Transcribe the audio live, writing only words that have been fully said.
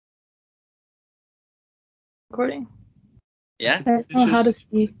recording. Yeah? I don't know how to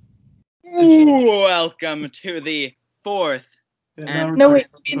see. Welcome to the fourth. No, wait.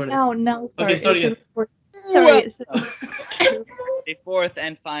 Now start. Okay, start again. Sorry. The fourth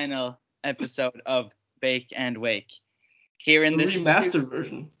and final episode of Bake and Wake. Here in The this remastered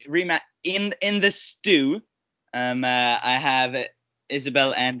version. In the stew, I have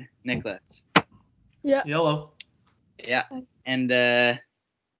Isabel and Nicholas. Yeah. Yellow. Yeah, and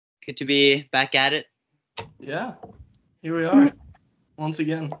good to be back at it. Yeah. Here we are. Once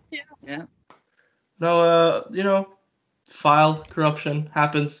again. Yeah. No, file corruption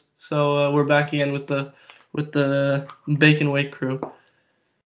happens. So we're back again with the Bake and Wake crew.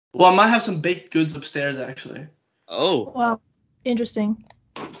 Well, I might have some baked goods upstairs actually. Oh. Wow. Interesting.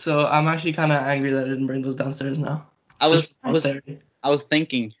 So I'm actually kind of angry that I didn't bring those downstairs now. I was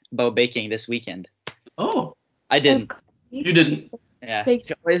thinking about baking this weekend. Oh. I didn't. You didn't. Yeah.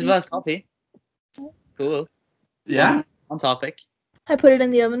 Baked Isabel has coffee. Cool. Yeah. On topic. I put it in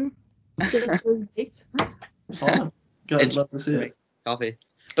the oven. Just was baked. Fun. Good. I'd love to see it. Coffee.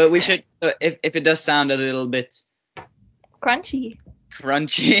 But we should, if it does sound a little bit Crunchy.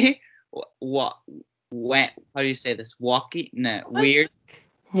 crunchy, how do you say this? Weird.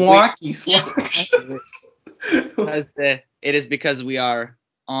 Wacky slush. Because it is because we are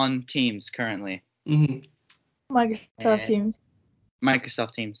on Teams currently. Mm-hmm. Microsoft Teams.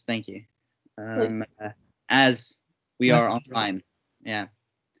 Microsoft Teams, thank you. As we are online. Yeah.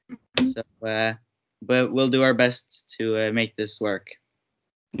 So, but we'll do our best to make this work.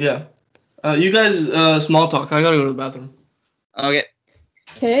 Yeah. You guys, small talk. I gotta go to the bathroom. Okay.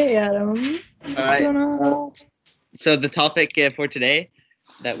 Okay, Adam. All right. So the topic for today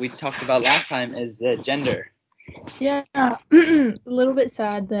that we talked about last time is gender. Yeah. A little bit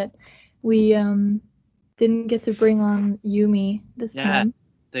sad that we didn't get to bring on Yumi this time.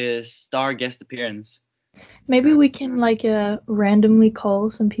 The star guest appearance. Maybe we can randomly call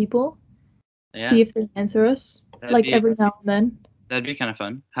some people, see if they answer us, every now and then. That'd be kind of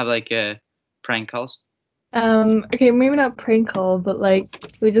fun. Have prank calls. Okay, maybe not prank call, but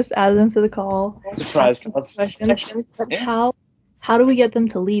we just add them to the call. Surprise calls. Questions. But how do we get them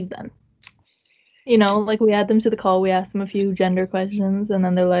to leave then? We add them to the call, we ask them a few gender questions, and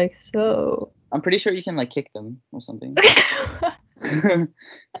then they're like, so. I'm pretty sure you can kick them or something.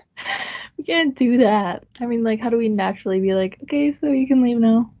 We can't do that. I mean, how do we naturally be like, okay, so you can leave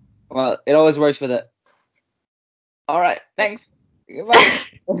now? Well, it always works with it. All right, thanks. Goodbye.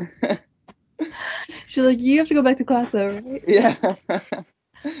 She's like, you have to go back to class though, right? Yeah.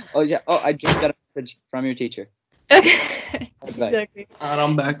 Oh yeah. Oh, I just got a message from your teacher. Okay. Exactly. And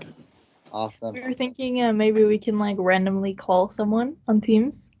I'm back. Awesome. We were thinking maybe we can randomly call someone on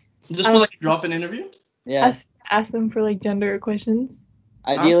Teams. Just for a drop-in interview? Yeah. Ask them for gender questions.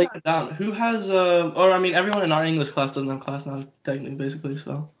 Ideally. I'm down. Who has everyone in our English class doesn't have class now, technically, basically,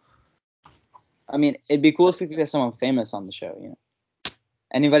 so. I mean, it'd be cool if we could get someone famous on the show,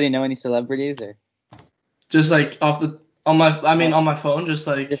 Anybody know any celebrities or? Just on my phone, just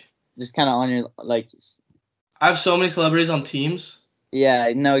Just kind of on your I have so many celebrities on Teams.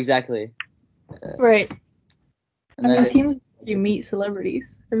 Yeah, no, exactly. Right. Teams you meet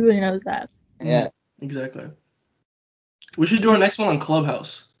celebrities. Everybody knows that. Yeah. Exactly. We should do our next one on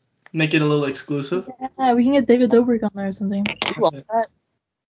Clubhouse. Make it a little exclusive. Yeah, we can get David Dobrik on there or something. You want that?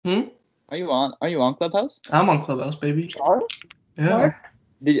 Are you on Clubhouse? I'm on Clubhouse, baby. Are? Yeah.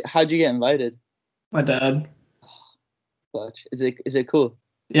 How'd you get invited? My dad. Clutch. Is it cool?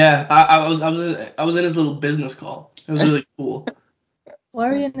 Yeah, I was in his little business call. It was really cool. Why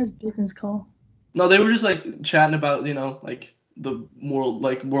are you in his business call? No, they were just chatting about the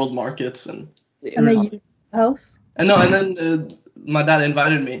world markets and they use the house. And then my dad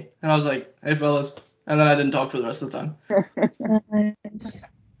invited me, and I was like, "Hey fellas," and then I didn't talk for the rest of the time. Nice.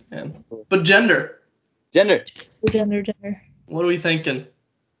 Yeah. But gender. Gender. What are we thinking?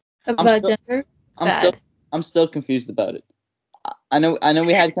 About gender? I'm still confused about it. I know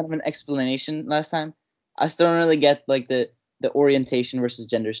we had kind of an explanation last time. I still don't really get the orientation versus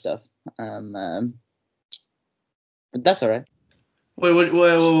gender stuff. But that's all right.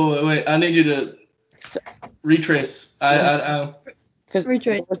 Wait! I need you to retrace.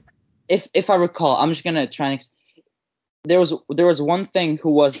 Retrace. If I recall, I'm just gonna try and. There was one thing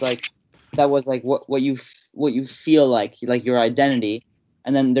who was that was what you feel like your identity,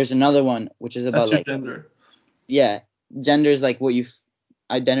 and then there's another one which is about that's your gender. Yeah, gender is what you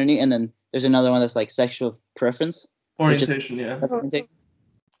identity, and then there's another one that's sexual preference. Orientation, yeah.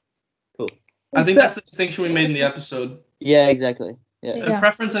 Cool. I think that's the distinction we made in the episode. Yeah, exactly. Yeah.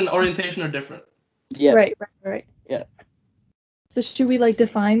 Preference and orientation are different. Yeah. Right. Yeah. So should we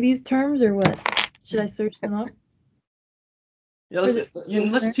define these terms or what? Should I search them up? Yeah, For the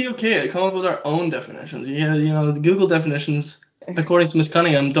let's TOK it. Come up with our own definitions. Yeah, the Google definitions, according to Miss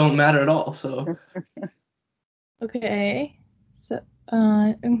Cunningham, don't matter at all. So Okay. So, So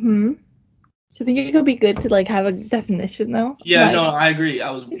I think it could be good to like have a definition though. yeah, Like, no, I agree.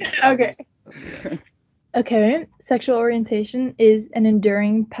 okay. Yeah. Okay. Sexual orientation is an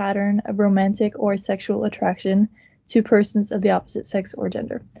enduring pattern of romantic or sexual attraction to persons of the opposite sex or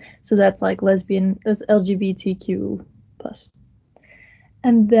gender. So that's like lesbian, that's LGBTQ plus.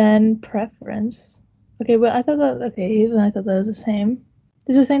 And then preference. Okay, but I thought that even I thought that was the same.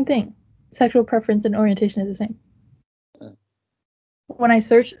 It's the same thing. Sexual preference and orientation is the same. When I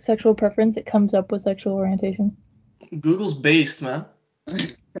search sexual preference, it comes up with sexual orientation. Google's based, man.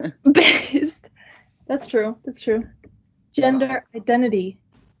 Based. That's true. Gender identity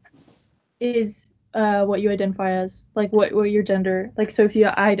is what you identify as. Like what your gender. Like so if you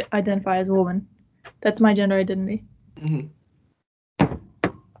identify as a woman, that's my gender identity. Mm-hmm.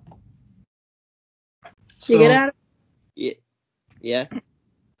 You get it? Yeah.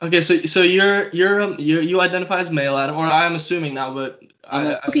 Okay, so you identify as male, Adam, or I'm assuming now, but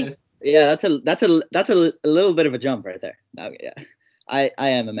yeah, that's a little bit of a jump right there. Okay, yeah, I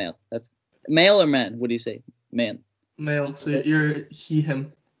am a male. That's male or man? What do you say? Man. Male. So you're he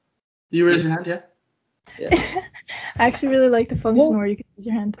him. You raise your hand, yeah? Yeah. I actually really like the function where you can use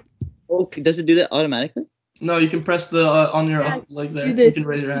your hand. Okay, does it do that automatically? No, you can press the on your like there. You can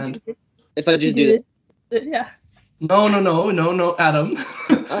raise your hand. If I just do that. Yeah. No, Adam.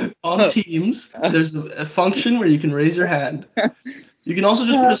 On Teams, there's a function where you can raise your hand. You can also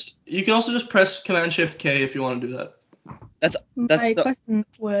just press Command Shift K if you want to do that. That's my question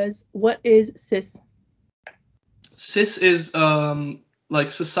was, what is cis? Cis is like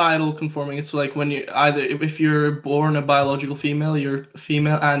societal conforming. It's like when you either if you're born a biological female, you're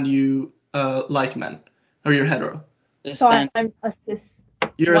female and you like men, or you're hetero. So I'm a cis.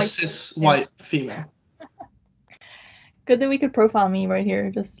 You're a cis white female. Good that we could profile me right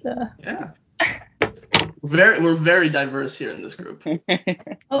here. Just Yeah. We're very diverse here in this group.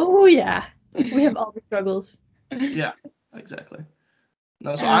 Oh yeah, we have all the struggles. Yeah, exactly.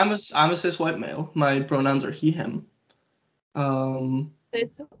 No, so I'm a cis white male. My pronouns are he him.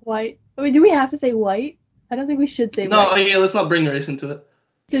 It's white. Wait, do we have to say white? I don't think we should say white. No, yeah, let's not bring race into it.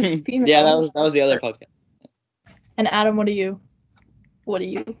 Cis female. Yeah, that was the other podcast. And Adam, what are you?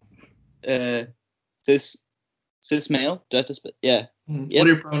 Cis male. Do I have to spit? Yeah. Yep. What are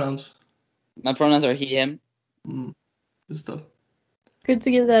your pronouns? My pronouns are he him. Good stuff. Good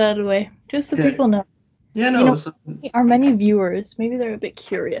to get that out of the way, just so people know. Yeah, no. Our many viewers, maybe they're a bit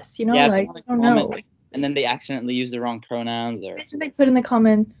curious, Yeah, like I don't know. And then they accidentally use the wrong pronouns, or they put in the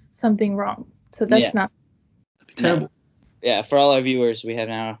comments something wrong. So that's not. That'd be terrible. Yeah, for all our viewers, we have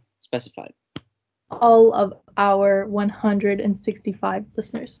now specified. All of our 165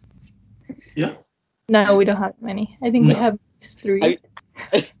 listeners. Yeah. No, we don't have many. I think we have 3.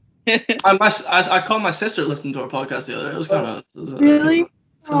 I called my sister listening to our podcast the other day. It was kind of really.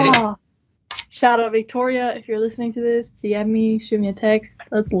 Oh. Shout out Victoria, if you're listening to this, DM me, shoot me a text.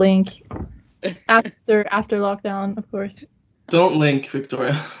 Let's link after lockdown, of course. Don't link,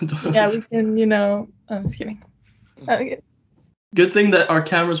 Victoria. Yeah, we can. I'm just kidding. Okay. Good thing that our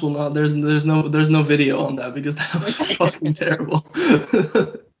cameras will not. There's no video on that because that was fucking terrible.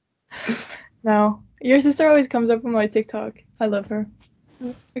 No, your sister always comes up on my TikTok. I love her.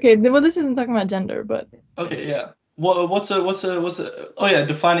 Okay, well this isn't talking about gender, but. Okay, yeah. What's a oh yeah,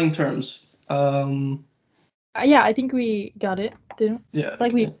 defining terms. Yeah, I think we got it, didn't we? Yeah.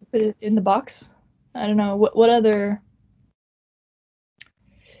 Like we put it in the box. I don't know what other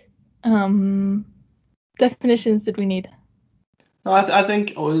definitions did we need? No, I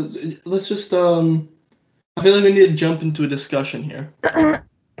think let's just I feel like we need to jump into a discussion here.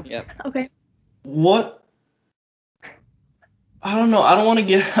 Yeah. Okay. What? I don't know. I don't want to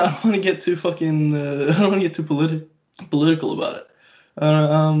get too fucking. I don't want to get too political about it.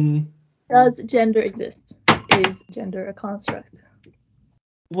 Does gender exist? Is gender a construct?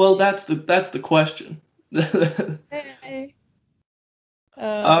 Well, that's the question. Hey.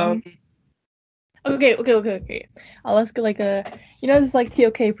 Okay. I'll ask like this like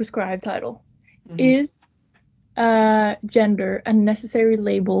TOK prescribed title. Mm-hmm. Is gender a necessary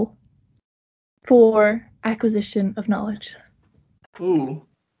label for acquisition of knowledge? Ooh.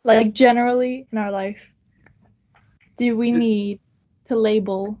 Like generally in our life, do we need to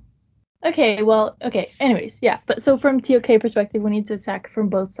label? Okay. Anyways, yeah. But so from TOK perspective, we need to attack from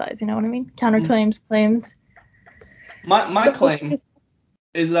both sides. You know what I mean? Counterclaims, claims. My claim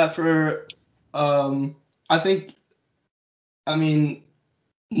is that for I mean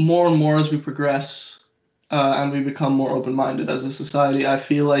more and more as we progress and we become more open-minded as a society, I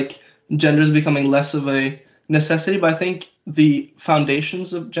feel like gender is becoming less of a necessity, but I think the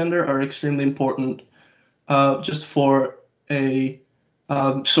foundations of gender are extremely important just for a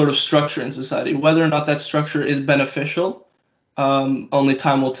sort of structure in society. Whether or not that structure is beneficial, only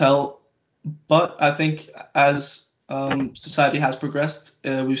time will tell. But I think as society has progressed,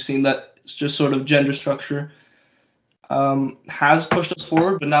 we've seen that it's just sort of gender structure has pushed us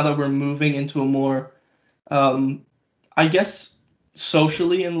forward. But now that we're moving into a more, I guess,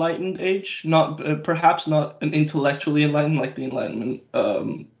 socially enlightened age, not perhaps not an intellectually enlightened like the Enlightenment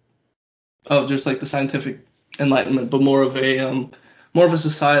of just like the scientific enlightenment, but more of a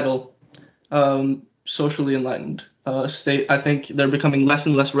societal, socially enlightened state. I think they're becoming less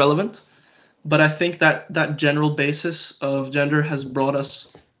and less relevant. But I think that that general basis of gender has brought us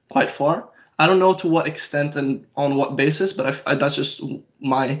quite far. I don't know to what extent and on what basis, but that's just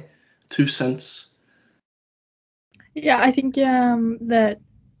my 2 cents. Yeah, I think that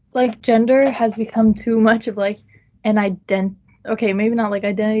like gender has become too much of like an okay, maybe not like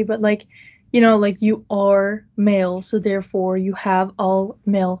identity, but like like you are male, so therefore you have all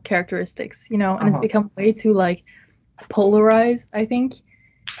male characteristics, and it's become way too like polarized, I think.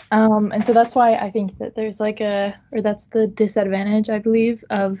 And so that's why I think that there's like or that's the disadvantage, I believe,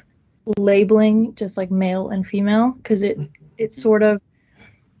 of labeling just like male and female, because it's sort of,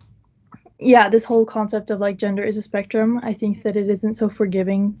 yeah, this whole concept of like gender is a spectrum. I think that it isn't so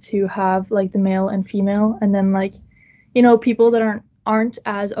forgiving to have like the male and female, and then like people that aren't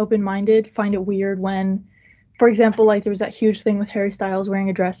as open-minded find it weird when, for example, like there was that huge thing with Harry Styles wearing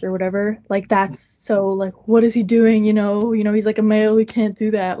a dress or whatever. Like that's so like, what is he doing? He's like a male, he can't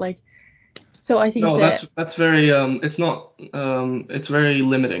do that. Like, so I think No, that, that's very it's not it's very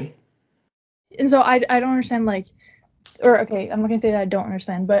limiting. and so I don't understand like, or okay, I'm not gonna say that I don't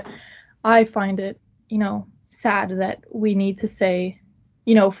understand, but I find it sad that we need to say,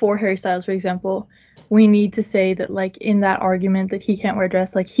 for Harry Styles, for example, we need to say that like in that argument that he can't wear a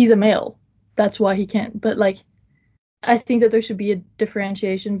dress, like he's a male, that's why he can't. But like I think that there should be a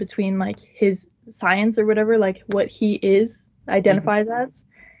differentiation between like his science or whatever, like what he identifies as,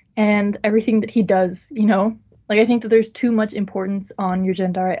 and everything that he does. Like I think that there's too much importance on your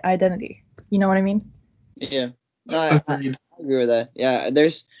gender identity. You know what I mean? Yeah. No, I Agreed. agree with that. Yeah,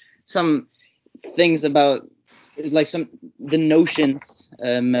 there's some things about like the notions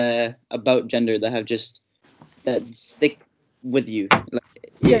about gender that have just that stick with you.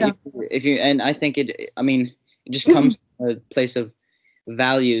 Like Yeah. if you and I think I mean it just comes from a place of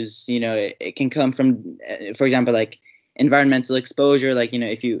values. It can come from for example, like environmental exposure. Like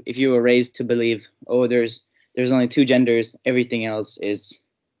if you were raised to believe, oh, there's only two genders, everything else is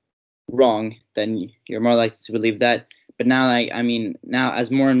wrong, then you're more likely to believe that. But now, I mean, now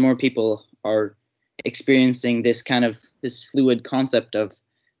as more and more people are experiencing this fluid concept of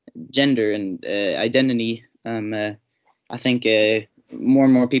gender and identity, I think more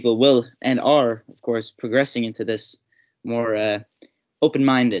and more people will and are, of course, progressing into this more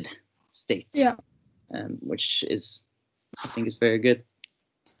open-minded state, Yeah. which I think is very good.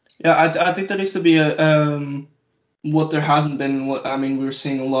 Yeah, I think there needs to be a what there hasn't been. What I mean, we're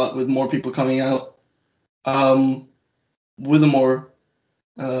seeing a lot with more people coming out with a more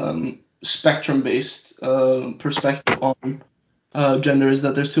spectrum-based perspective on gender is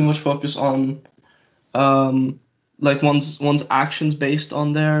that there's too much focus on like one's actions based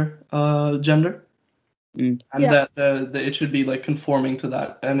on their gender, and Yeah. that it should be like conforming to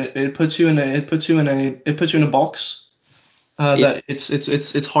that, and it puts you in a box that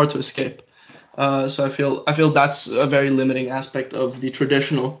it's hard to escape. So I feel that's a very limiting aspect of the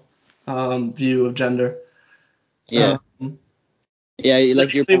traditional view of gender. Yeah, Um, yeah, there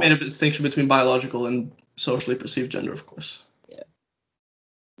like needs to be made a distinction between biological and socially perceived gender, of course.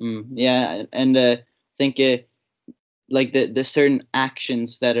 Yeah, and I think like the certain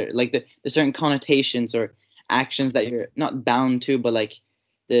actions that are like the certain connotations or actions that you're not bound to, but like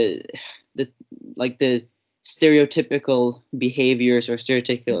the the like the stereotypical behaviors or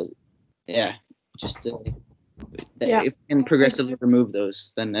stereotypical, yeah, just Yeah. if we can progressively remove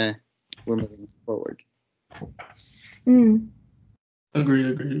those, then we're moving forward. Mm.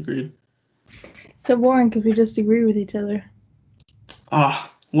 Agreed. So boring because we just agree with each other.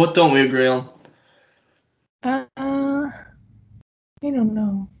 What don't we agree on? I don't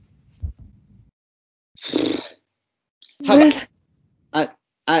know. How about,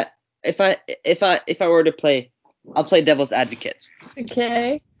 I if I were to play, I'll play devil's advocate.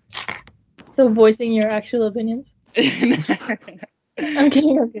 Okay. So voicing your actual opinions. I'm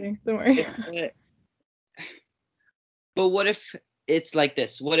kidding. Don't worry. But what if it's like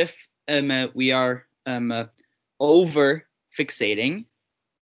this. What if we are over fixating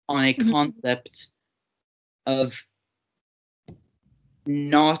on a Mhm. concept of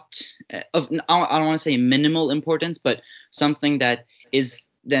not I don't want to say minimal importance, but something that is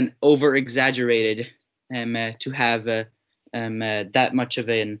then over exaggerated to have that much of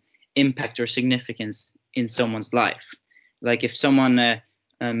an impact or significance in someone's life. Like if someone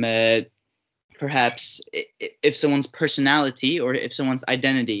perhaps if someone's personality or if someone's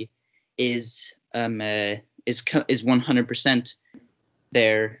identity is 100%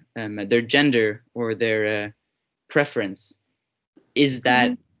 their gender or their preference, is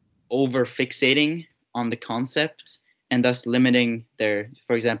that Mhm. over fixating on the concept and thus limiting their,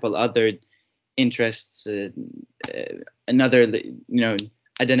 for example, other interests, another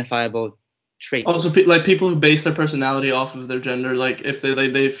identifiable Also, traits? like people who base their personality off of their gender, like if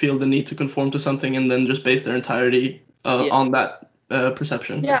they feel the need to conform to something and then just base their entirety Yeah, on that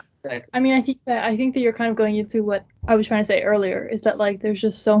perception. Yeah. exactly. I mean, I think that you're kind of going into what I was trying to say earlier, is that like there's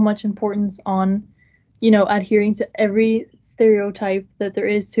just so much importance on, adhering to every stereotype that there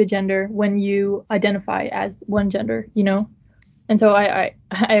is to a gender when you identify as one gender. And so I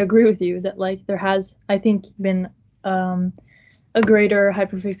agree with you that like there has, I think, been a greater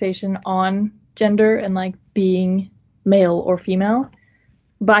hyperfixation on gender and like being male or female.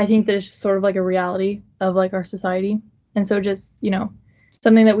 But I think that it's just sort of like a reality of like our society. And so just,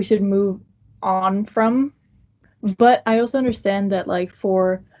 something that we should move on from. But I also understand that like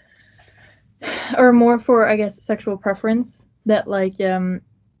or more for, I guess, sexual preference, that like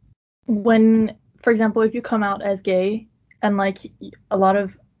when, for example, if you come out as gay and like a lot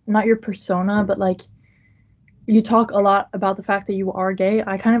of, not your persona, but like you talk a lot about the fact that you are gay,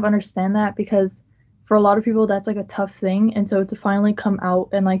 I kind of understand that, because for a lot of people that's like a tough thing. And so to finally come out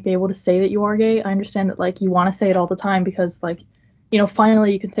and like be able to say that you are gay, I understand that like you want to say it all the time because like,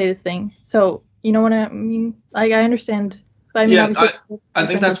 finally you can say this thing. So you know what I mean? Like I understand. I mean, Yeah, obviously I think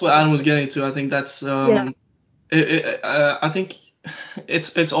different. that's what Adam was getting to. I think that's Yeah. I think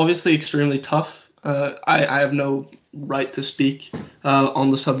it's obviously extremely tough. I have no right to speak on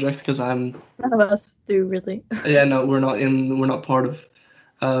the subject because I'm None of us do really. yeah, no, we're not part of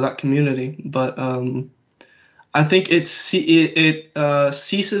that community, but I think it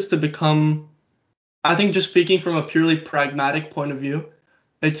ceases to become. I think just speaking from a purely pragmatic point of view,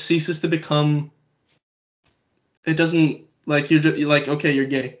 it ceases to become. It doesn't like you're like okay, you're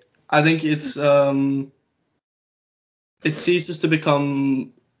gay. I think it ceases to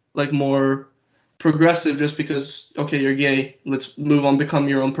become like more progressive just because okay, you're gay. Let's move on, become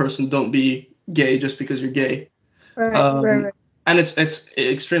your own person. Don't be gay just because you're gay. Right, right, Um, right. and it's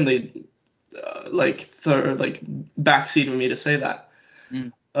extremely like backseat of me to say that.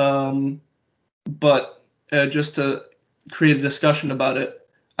 Mm, Um, but just to create a discussion about it,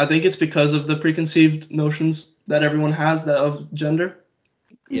 I think it's because of the preconceived notions that everyone has that of gender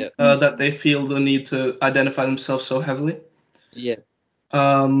yeah, that they feel the need to identify themselves so heavily. yeah,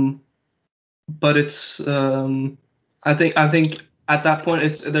 Um, but it's I think at that point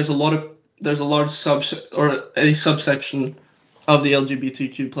there's a large or a subsection of the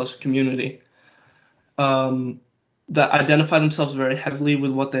LGBTQ plus community that identify themselves very heavily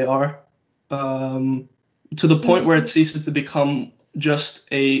with what they are, um, to the point where it ceases to become just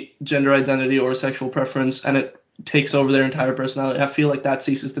a gender identity or a sexual preference, and it takes over their entire personality. I feel like that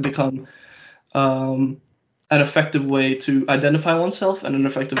ceases to become an effective way to identify oneself and an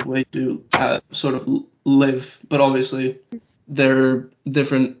effective way to sort of live. But obviously, there are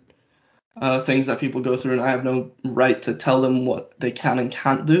different things that people go through, and I have no right to tell them what they can and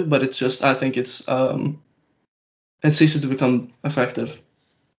can't do. But it's just I think it ceases to become effective.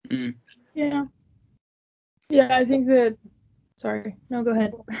 mm. Yeah. Yeah, I think that. Sorry. No, go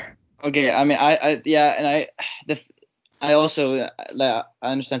ahead. Okay. I mean, yeah, and the, I also like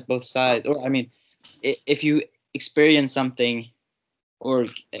I understand both sides. Or I mean, if you experience something or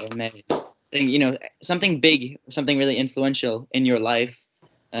thing, something big, something really influential in your life,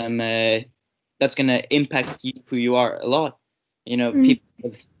 that's gonna impact you, who you are, a lot. Mm,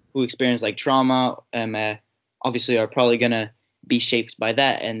 People who experience like trauma, obviously are probably gonna be shaped by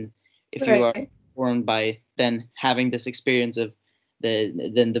that. And if you are right. formed by then having this experience of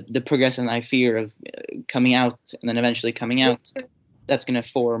the progression I fear of coming out and then eventually coming out, that's gonna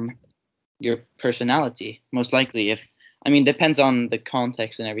form your personality most likely. If I mean, depends on the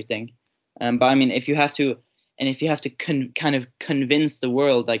context and everything. But I mean, if you have to, and if you have to kind of convince the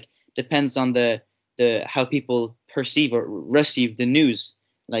world, like depends on the how people perceive or receive the news.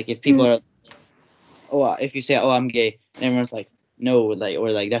 Like if people Mm, are, oh, if you say, oh, I'm gay, and everyone's like, no, like,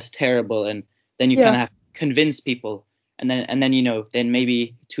 or like that's terrible, and then you kind yeah. of have to convince people, and then then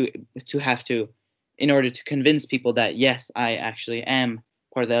maybe to have to, in order to convince people that yes, I actually am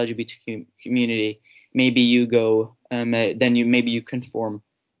part of the LGBTQ community, maybe you go then maybe you conform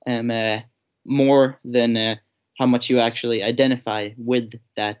more than how much you actually identify with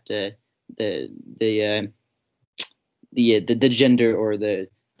that the the gender or the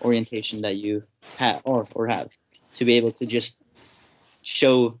orientation that you have or have, to be able to just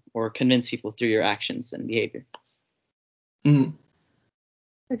show or convince people through your actions and behavior. Mm.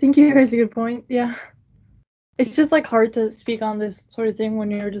 I think you raise a good point. Yeah. It's just like hard to speak on this sort of thing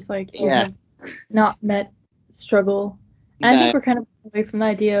when you're just like you have not met struggle. And I think we're kind of away from the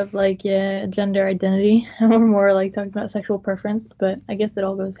idea of like gender identity, and we're more like talking about sexual preference, but I guess it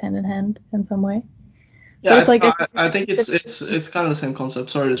all goes hand in hand in some way. Yeah, but it's like I think it's kind of the same concept.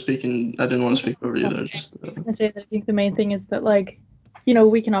 Sorry to speak, and I didn't want to speak over you there. Just I was gonna say that I think the main thing is that like,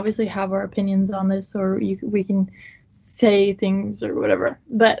 we can obviously have our opinions on this, or we can say things or whatever,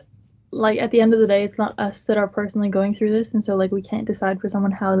 but like at the end of the day, it's not us that are personally going through this, and so like we can't decide for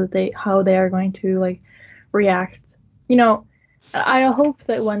someone how they are going to like react. I hope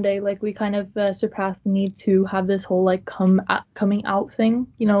that one day like we kind of surpass the need to have this whole like coming out thing,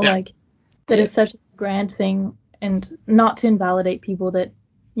 like that it's such a grand thing, and not to invalidate people that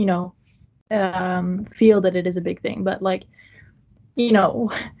feel that it is a big thing, but like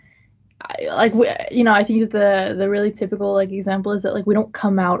I think that the really typical like example is that like we don't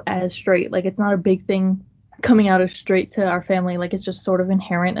come out as straight. Like it's not a big thing coming out as straight to our family. Like it's just sort of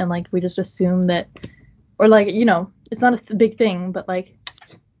inherent, and like we just assume that, or like it's not a big thing, but like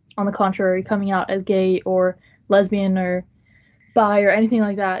on the contrary, coming out as gay or lesbian or bi or anything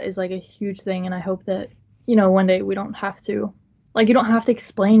like that is like a huge thing. And I hope that one day we don't have to, like, you don't have to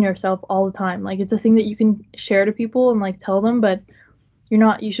explain yourself all the time. Like it's a thing that you can share to people and like tell them, but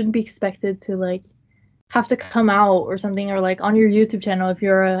you shouldn't be expected to like have to come out or something, or like on your YouTube channel if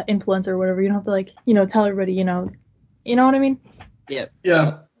you're an influencer or whatever. You don't have to like tell everybody. You know what I mean? Yeah.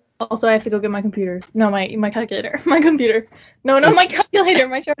 Also, I have to go get my computer. No, my calculator. My computer. No, not my calculator.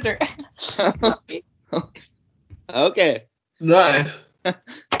 My charger. Okay. Nice.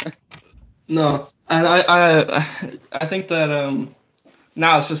 No, and I think that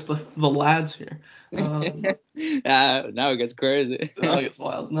now it's just the lads here. Now it gets crazy. Now it gets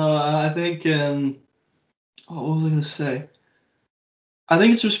wild. No, I think what was I gonna say? I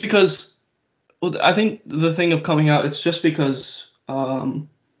think it's just because, well, I think the thing of coming out, it's just because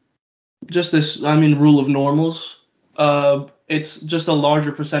just this, rule of normals. It's just a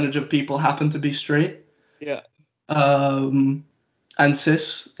larger percentage of people happen to be straight. Yeah. And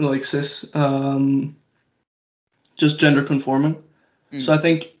cis, just gender conforming. So I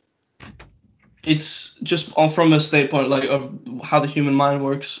think it's just from a standpoint like of how the human mind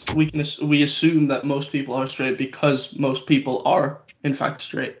works. We assume that most people are straight because most people are in fact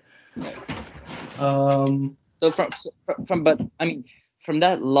straight. So from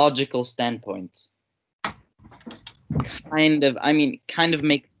that logical standpoint, kind of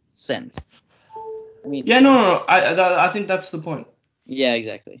makes sense. Yeah, no. I think that's the point. Yeah,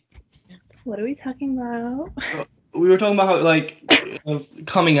 exactly. What are we talking about? We were talking about how like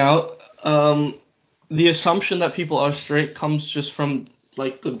coming out. The assumption that people are straight comes just from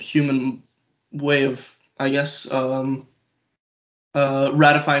like the human way of, I guess,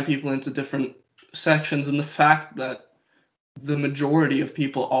 ratifying people into different sections, and the fact that the majority of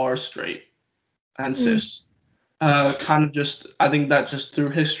people are straight and cis. Kind of just, I think that just through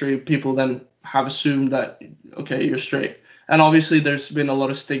history, people then have assumed that, okay, you're straight. And obviously there's been a lot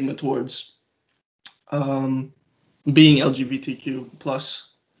of stigma towards being LGBTQ plus.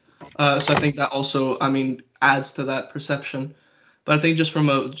 So I think that also, adds to that perception. But I think just from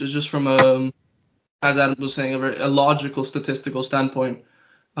a as Adam was saying, a logical statistical standpoint,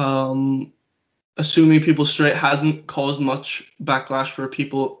 assuming people straight hasn't caused much backlash for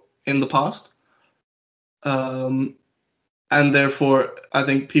people in the past. And therefore, I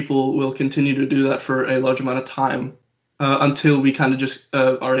think people will continue to do that for a large amount of time until we kind of just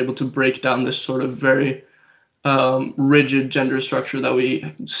are able to break down this sort of very rigid gender structure that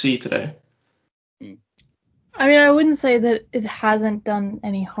we see today. I wouldn't say that it hasn't done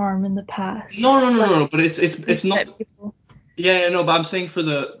any harm in the past. No. But it's not. People. Yeah, no. But I'm saying for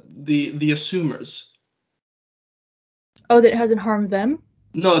the assumers. Oh, that it hasn't harmed them?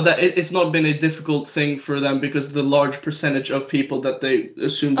 No, that it's not been a difficult thing for them because the large percentage of people that they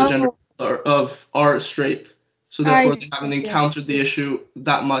assume the gender are straight. So therefore, they haven't encountered the issue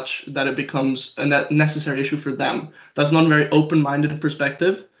that much that it becomes a necessary issue for them. That's not a very open-minded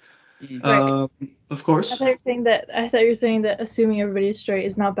perspective. Right. Of course. I thought you were saying that assuming everybody's straight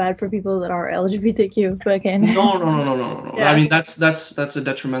is not bad for people that are LGBTQ. But okay. No. Yeah. I mean, that's a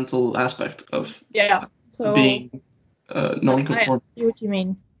detrimental aspect of Yeah. So being I non-conforming. see what you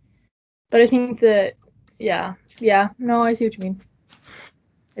mean. But I think that yeah. No, I see what you mean.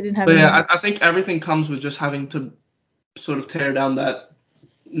 I didn't have But any. yeah, I think everything comes with just having to sort of tear down that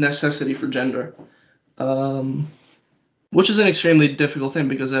necessity for gender, which is an extremely difficult thing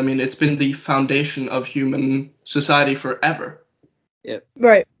because I mean it's been the foundation of human society forever. Yep.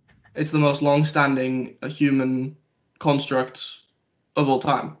 Right. It's the most long-standing human construct of all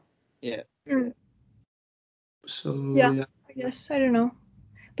time. Yeah. Mm. So Yeah. yeah. I guess I don't know.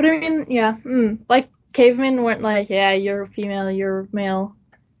 But I mean, yeah. Like cavemen weren't like, yeah, you're female, you're male.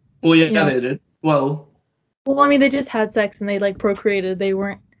 Well, yeah, You know. they did. Well, Well, I mean, they just had sex and they like procreated. They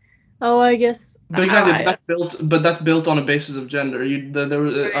weren't. Oh, I guess. but exactly, I, but that's built on a basis of gender.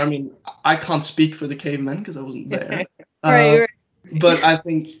 I right. mean, I can't speak for the cavemen because I wasn't there. Right. Right. But I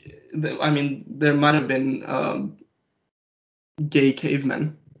think, I mean, there might have been gay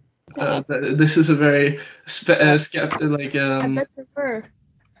cavemen. This is a very like I bet there were.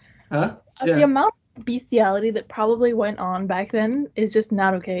 huh? The Yeah. amount of bestiality that probably went on back then is just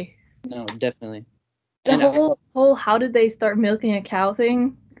not okay. No, definitely. The And whole how did they start milking a cow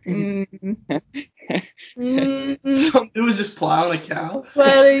thing? Mm. Some dude was just plowing a cow.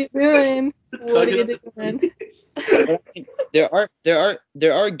 What are you doing? What are Tugging you at the doing? fleece. but I mean,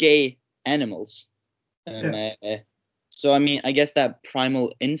 there are gay animals. Yeah. So I mean, I guess that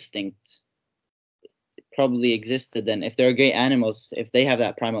primal instinct probably existed then. If there are gay animals, if they have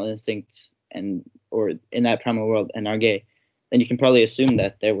that primal instinct and or in that primal world and are gay, then you can probably assume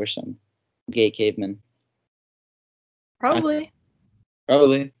that there were some gay cavemen. Probably.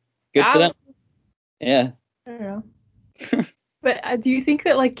 Probably. Good for them. Yeah. I don't know. But do you think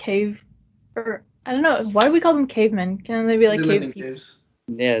that like or I don't know, why do we call them cavemen? Can they be like They lived cave in people? caves.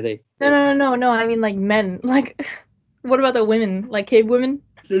 Yeah, they No. I mean like men. Like, what about the women? Like cave women?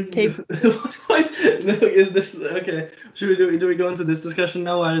 Cave. What? No, is this okay? Do we go into this discussion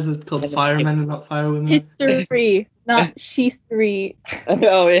now? Why is it called firemen and not firewomen? History, not she-story.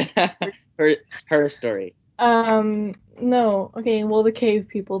 Oh yeah. Her story. No. Okay, well the cave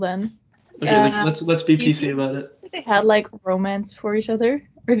people then. Okay, let's be Do you PC think about it. that they had like romance for each other?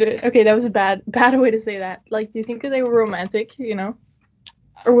 Okay, that was a bad way to say that. Like, do you think that they were romantic,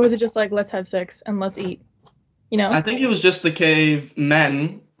 Or was it just like, let's have sex and let's eat, I think it was just the cave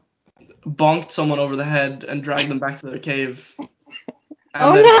men bonked someone over the head and dragged them back to their cave. And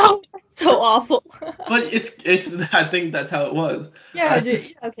Oh then, no! So awful. but it's I think that's how it was. Yeah,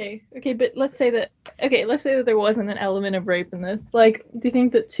 okay. Okay, but let's say that there wasn't an element of rape in this. Like, do you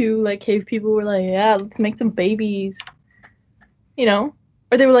think that two like cave people were like, yeah, let's make some babies,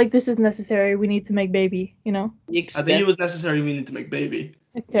 Or they were like, this is necessary, we need to make baby, The I think it extent, was necessary we need to make baby.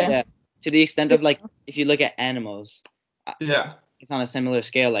 Okay. yeah, to the extent of like, if you look at animals, Yeah. it's on a similar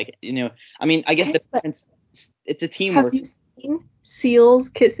scale. Like, I mean, I guess Okay, but it's a have teamwork. you seen seals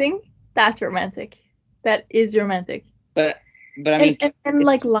kissing? That's romantic. That is romantic. But I mean, And it's like just part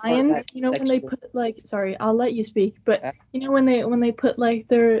of lions, that when they sexual. put like, sorry, I'll let you speak, but uh, when they put like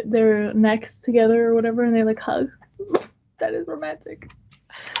their necks together or whatever and they like hug, that is romantic.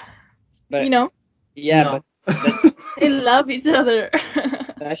 But yeah, No. but that, They love each other.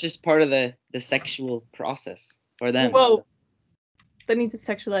 that's just part of the sexual process for them. Whoa. They need to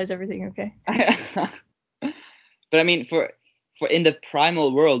sexualize everything, okay? But I mean, for in the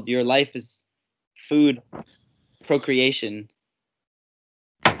primal world, your life is food, procreation.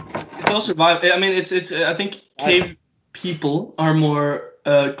 It's all survival. I mean, it's. I think cave people are more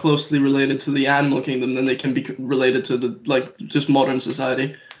closely related to the animal kingdom than they can be related to the like just modern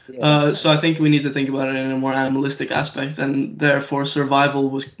society. Yeah. So I think we need to think about it in a more animalistic aspect, and therefore survival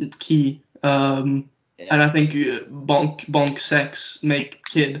was key. And Yeah. I think bonk sex make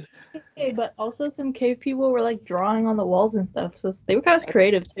kid. Okay, but also some cave people were like drawing on the walls and stuff, so they were kind of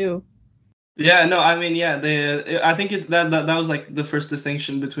creative too. Yeah, no, I mean, yeah, I think that was like the first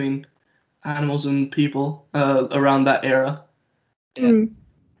distinction between animals and people around that era. Yeah. Mm.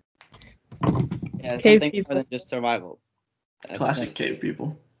 Yeah. Cave Something more people. than just survival. That's the thing. Classic cave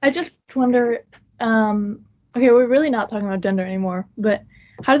people. I just wonder, okay, we're really not talking about gender anymore, but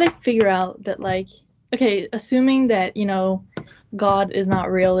how do they figure out that, like, okay, assuming that, God is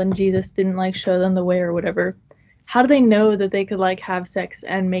not real and Jesus didn't, like, show them the way or whatever, how do they know that they could, like, have sex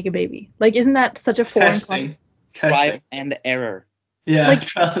and make a baby? Like, isn't that such a foreign concept? Trial Testing. and error. Yeah, Like,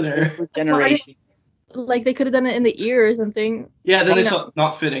 trial and error. For like, why generation. like, they could have done it in the ear or something. Yeah, then they You know, saw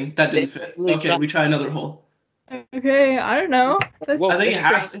not fitting. That They didn't fit. really Okay, try. we try another hole. Okay, I don't know. That's Well, I think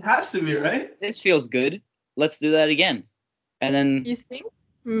strange. it has to be, right? This feels good. Let's do that again. And then You think?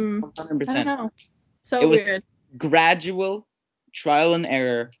 I 100%. don't know. So It was weird. gradual trial and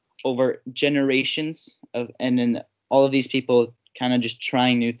error over generations and then all of these people kind of just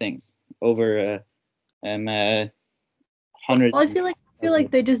trying new things over hundreds. Well, I feel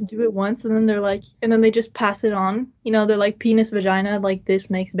like they just do it once and then they're like, and then they just pass it on. You know, they're like penis, vagina, like this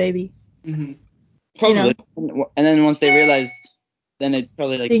makes baby. Mm-hmm. Probably. You know? And then once they realized, then it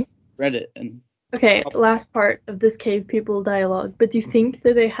probably like Think- spread it and Okay, last part of this cave people dialogue. But do you think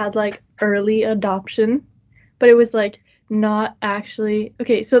that they had like early adoption, but it was like not actually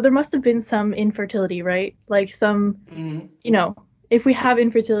okay? So there must have been some infertility, right? Like some, Mm-hmm. you know, if we have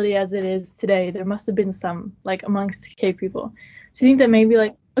infertility as it is today, there must have been some like amongst cave people. Do you think that maybe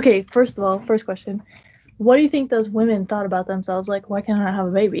like okay, first of all, first question, what do you think those women thought about themselves? Like, why can't I have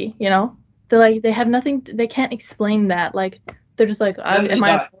a baby? You know, they're like they have nothing. They can't explain that. Like they're just like, Then they am I?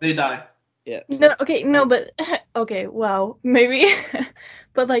 die. They die. yeah. No, okay, no, but okay, wow, maybe.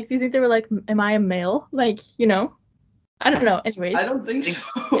 But like, do you think they were like, am I a male? Like, you know, I don't know. Anyways, I don't think so.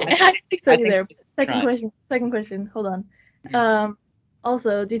 I think so I think either. so. Second Try. question. Second question. Hold on.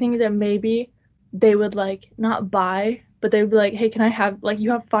 Also, do you think that maybe they would like not buy, but they would be like, hey, can I have like you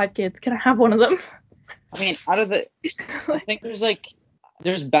have 5 kids? Can I have one of them? I mean, out of it, I think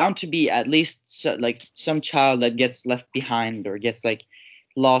there's bound to be at least like some child that gets left behind or gets like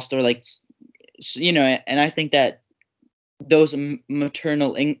lost or like and I think that those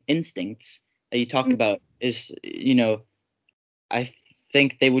maternal instincts that you talk about is I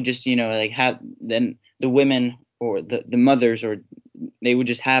think they would just like have then the women or the mothers or they would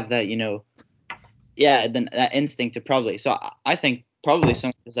just have that then that instinct to probably so I think probably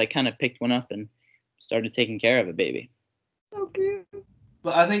someone just like kind of picked one up and started taking care of a baby. So cute.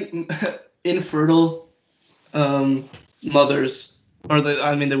 But I think infertile mothers, or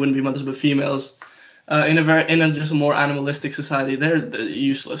I mean, they wouldn't be mothers, but females, in a just a more animalistic society, they're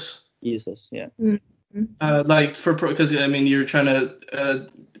useless. Useless, yeah. Mm-hmm. Like because I mean, you're trying to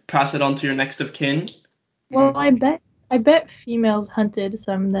pass it on to your next of kin. Well, I bet females hunted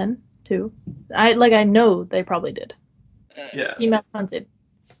some then too. I know they probably did. Yeah, Females hunted.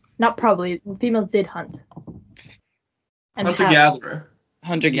 Not probably. Females did hunt. And hunter have. gatherer.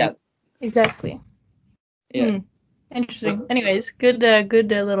 Hunter gatherer. Exactly. Yeah. Interesting. Anyways, good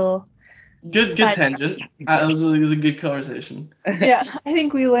little. Good side- tangent. It was a good conversation. Yeah, I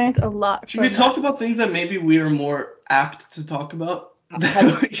think we learned a lot Should from we talk about things that maybe we are more apt to talk about?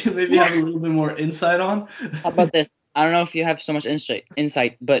 That we can maybe have a little bit more insight on. How about this? I don't know if you have so much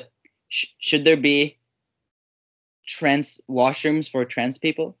insight, but should there be trans washrooms for trans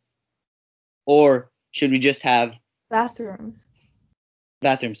people, or should we just have bathrooms.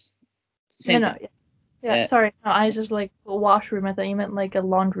 bathrooms? Same No, thing. yeah. Sorry, no, I just like a washroom. I thought you meant like a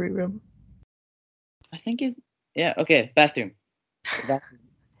laundry room. I think it. Yeah. Okay. Bathroom.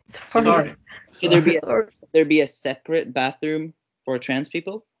 Sorry. Should there be a separate bathroom for trans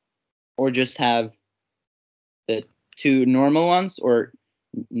people, or just have the two normal ones, or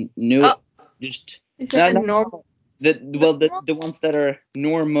no? Just You said no. normal. The ones that are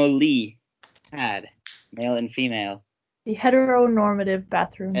normally had, male and female. The heteronormative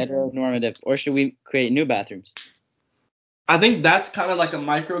bathrooms. Heteronormative, or should we create new bathrooms? I think that's kind of like a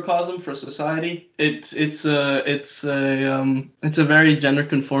microcosm for society. It's a very gender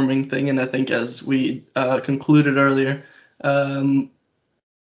conforming thing, and I think as we concluded earlier,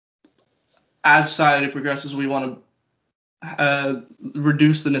 as society progresses, we want to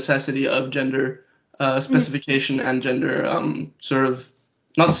reduce the necessity of gender specification and gender sort of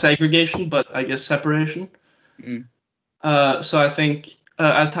not segregation, but I guess separation. Mm. So I think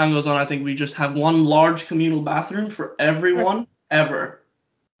as time goes on, I think we just have one large communal bathroom for everyone ever.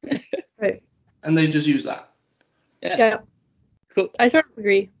 Right. And they just use that. Yeah. Cool. I sort of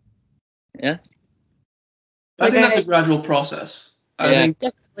agree. Yeah. I think that's a gradual process. I think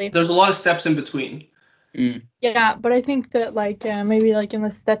definitely. there's a lot of steps in between. Mm. Yeah, but I think that like maybe like in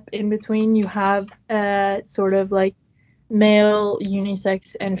the step in between you have sort of like male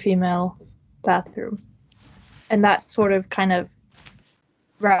unisex and female bathroom, and that sort of kind of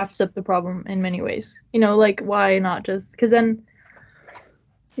wraps up the problem in many ways. You know, like why not just because then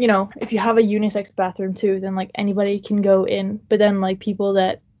if you have a unisex bathroom too, then like anybody can go in, but then like people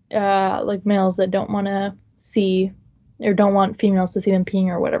that like males that don't want to see or don't want females to see them peeing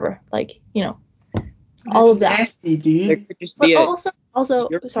or whatever, like all of that. Nasty, dude. There could just But be also,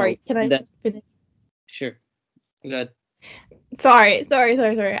 sorry, can I finish? Sure. Good. Sorry.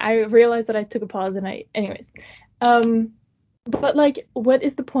 I realized that I took a pause and anyways. But like, what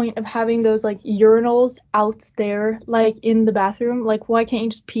is the point of having those like urinals out there, like in the bathroom? Like, why can't you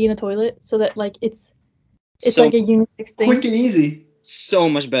just pee in a toilet so that like it's So like a unisex thing? Quick and easy. so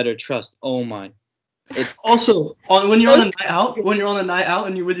much better. Trust. Oh my. It's Also, when you're on a Those- night out,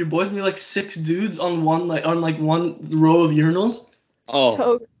 and you're with your boys, and you're like 6 dudes on one one row of urinals, oh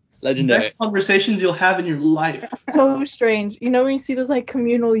So legendary. best conversations you'll have in your life. so strange. You know when you see those like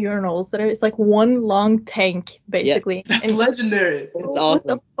communal urinals that are it's like one long tank basically. That's And legendary. It's what awesome.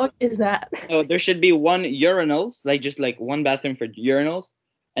 the fuck is that? So there should be one urinals, like just like one bathroom for urinals,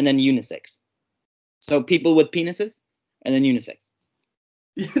 and then unisex. So people with penises, and then unisex.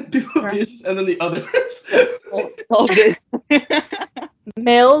 People with penises and then the others. Solved it.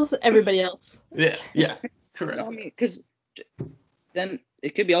 Males, everybody else. Yeah, correct. I mean, because then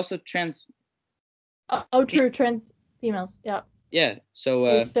it could be also trans. Oh, true, trans females. Yeah. Yeah. So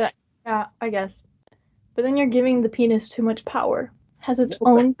Yeah, I guess. But then you're giving the penis too much power. Has its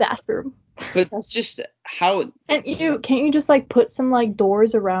No, own bathroom. but that's just how. Can't you just like put some like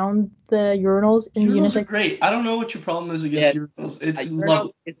doors around the urinals in the Urinals are unisex? great. I don't know what your problem is against urinals. It's urinals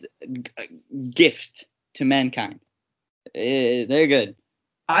lovely. is a gift to mankind. They're good.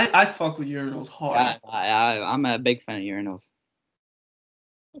 I fuck with urinals hard. I'm a big fan of urinals.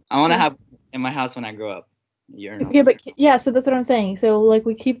 I want to have in my house when I grow up. Urinal. Okay, but yeah, so that's what I'm saying. So like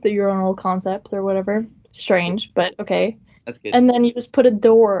we keep the urinal concepts or whatever. Strange, but okay. That's good. And then you just put a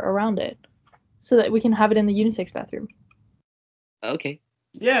door around it so that we can have it in the unisex bathroom. Okay.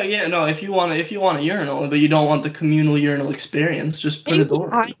 Yeah, no, if you want a urinal, but you don't want the communal urinal experience, just put a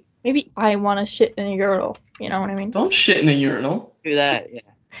door. Maybe I want to shit in a urinal. You know what I mean? Don't shit in a urinal. Do that. Yeah.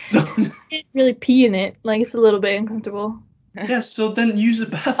 I can't really pee in it. Like it's a little bit uncomfortable. Yeah, so then use a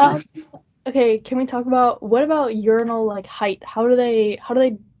bathroom. Okay, can we talk about what about urinal like height? How do they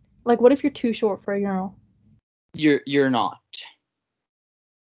like what if you're too short for a urinal? You're not.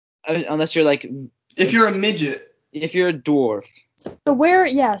 Unless you're like If you're a midget. if you're a dwarf. So where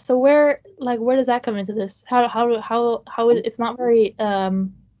where does that come into this? How is it's not very There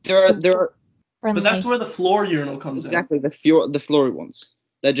are friendly. But that's where the floor urinal comes exactly the floor ones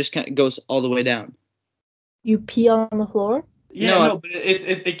that just kind of goes all the way down. You pee on the floor? in. Yeah, no, but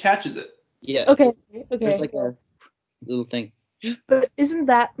it catches it. Yeah. Okay. There's like a little thing. But isn't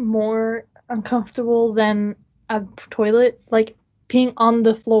that more uncomfortable than a toilet? Like peeing on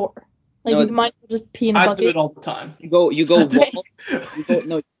the floor. Like No, you might as well just pee in a I bucket. do it all the time. You go Okay.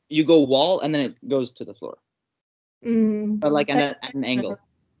 wall. You go wall and then it goes to the floor. But like at an angle.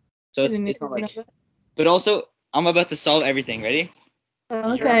 So it's not like. But also, I'm about to solve everything. Ready?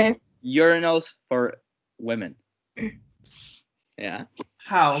 Okay. Urinals for women. Yeah.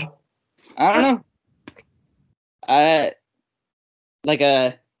 How? I don't know. Like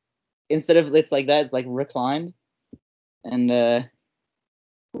instead of it's like that, it's like reclined, and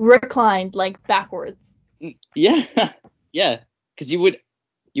Reclined like backwards. yeah, yeah, because you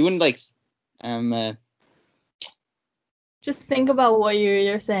wouldn't like Just think about what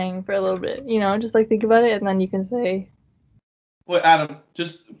you're saying for a little bit. You know, just like think about it and then you can say. Wait, Adam,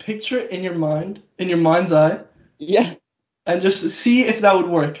 just picture it in your mind, in your mind's eye, yeah. and just see if that would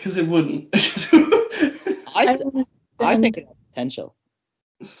work, because it wouldn't. I think it has potential.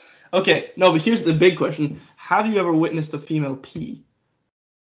 Okay, no, but here's the big question. Have you ever witnessed a female pee?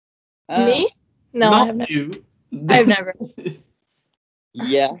 Me? No, I Not have never. you. I've never.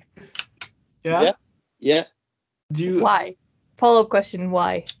 Yeah. Yeah? Yeah. Do you Why? Follow-up question,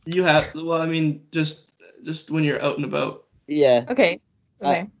 why? you have well, I mean, just when you're out and about. Yeah. Okay.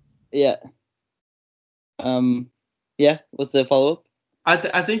 Yeah. Yeah. What's the follow up?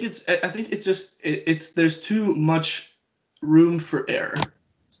 I think it's just it's there's too much room for error.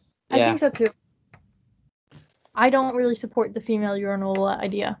 I Yeah. think so too. I don't really support the female urinal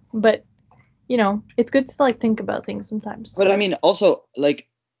idea, but you know, it's good to like think about things sometimes. But I mean, also like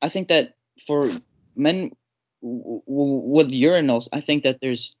I think that for men with urinals, I think that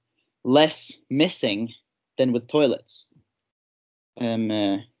there's less missing than with toilets.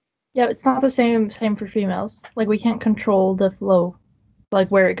 Yeah, it's not the same for females. Like we can't control the flow, like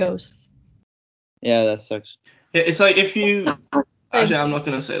where it goes. Yeah, that sucks. Yeah, it's like if you actually, I'm Thanks. not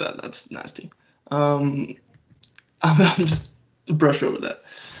gonna say that. That's nasty. I'm just brush over that.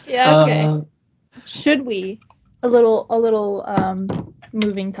 Yeah, okay. Should we a little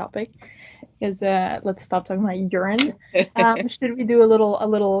moving topic is let's stop talking about urine. Should we do a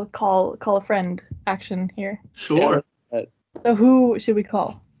little call a friend action here? Sure. So who should we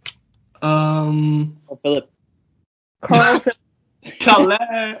call? Oh, Philip. Carl.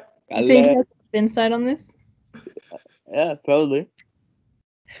 Calais. You think he has insight on this? Yeah, probably.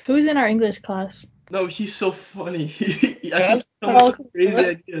 Who's in our English class? No, he's so funny. I Yeah, think come up with crazy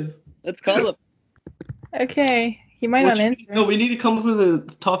ideas. let's call him. Okay, he might not answer. No, we need to come up with a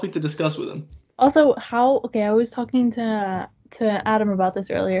topic to discuss with him. Also, okay, I was talking to Adam about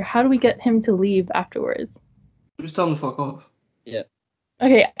this earlier. How do we get him to leave afterwards? Just tell him to fuck off. Yeah.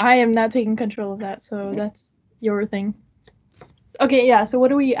 Okay, I am not taking control of that, so that's your thing. Okay, yeah, so what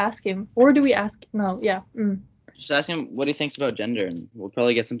do we ask him? Or do we ask... No, yeah. Just ask him what he thinks about gender, and we'll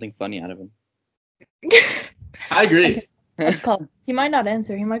probably get something funny out of him. I agree. Okay, let's call him. He might not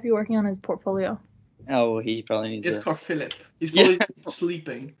answer. He might be working on his portfolio. Oh, he probably needs It's a... called Philip. He's probably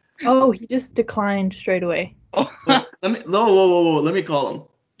sleeping. Oh, he just declined straight away. Oh. Whoa. Let me call him.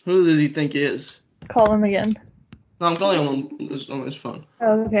 Who does he think he is? Call him again. No, I'm calling him on his phone.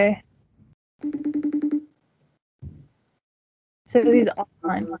 Oh, okay. So he's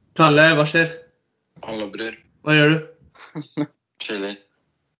offline. Kalle, hva skjer? Hallo, bror. Hva gjør du? Chiller.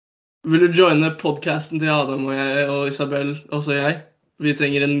 Vil du joine podcasten til Adam og jeg og Isabel, også jeg? Vi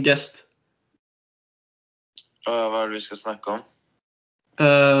trenger en guest. Hva er det vi skal snakke om?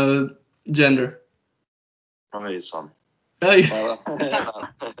 Gender. Oi, sånn. Hei.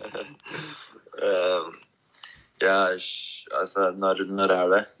 Ja, altså, når er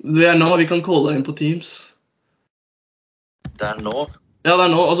det? Vi er nå, vi kan calle inn på Teams. Det er nå? Ja, det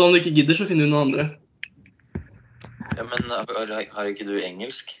er nå. Altså, om du ikke gidder, så finner vi noen andre. Ja, men har ikke du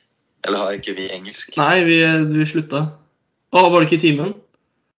engelsk? Eller har ikke vi engelsk? Nei, vi slutta. Var det ikke i timen?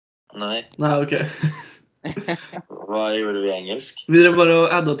 Nei. Nei, ok. Hva gjorde vi engelsk? Vi drev bare og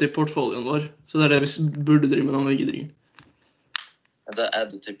adda til portfolioen vår, så det er det vi burde drive med når vi gidder ikke. Det er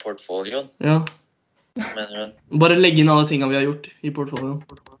addet til portfolioen? Ja. Mener du? Bare legge inn alle tingene vi har gjort i portfolioen.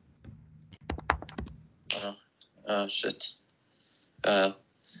 Shit. Jeg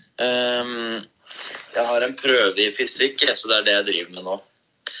har en prøve i fysikk, så det er det jeg driver med nå.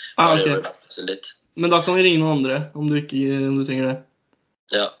 Ok. Litt. Men da kan vi ringe noen andre, om du trenger det.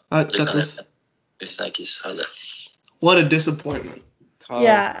 Ja, Nei, det kan chattes. jeg. Vi snakkes. Ha det. What a disappointment.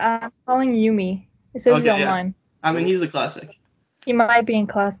 Yeah, I'm calling Yumi. It says he's Okay, yeah. online. I mean, he's the classic. He might be in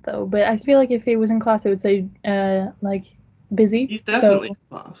class though, but I feel like if he was in class, it would say like busy. He's definitely in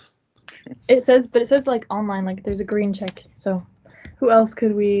class. It says like online, like there's a green check. So who else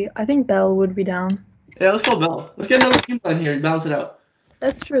could we? I think Belle would be down. Yeah, let's call Bell. Let's get another team in here and balance it out.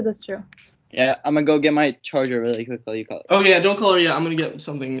 That's true. That's true. Yeah, I'm gonna go get my charger really quick while you call it. Okay, yeah, don't call her yet. I'm gonna get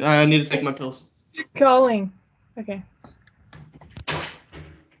something. I need to take my pills. Calling. Okay.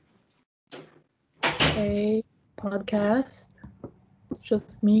 Okay. Podcast. It's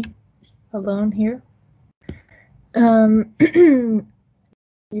just me alone here. You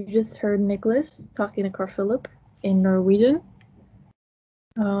just heard Nicholas talking to Carl Philip in Norwegian.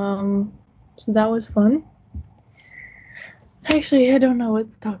 So that was fun. Actually, I don't know what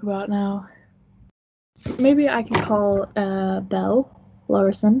to talk about now. Maybe I can call Belle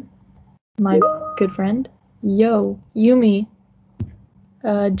Larson, my good friend. Yo, Yumi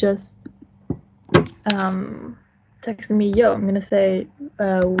just texted me. Yo, I'm gonna say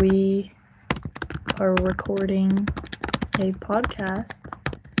we are recording a podcast.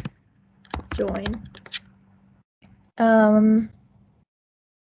 Join.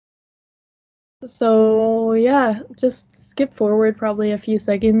 So yeah, just skip forward probably a few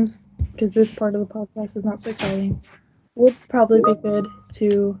seconds because this part of the podcast is not so exciting. Would probably be good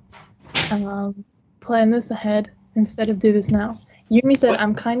to plan this ahead instead of do this now. Yumi said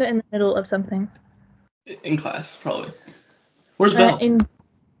I'm kind of in the middle of something. In class, probably. Where's Belle?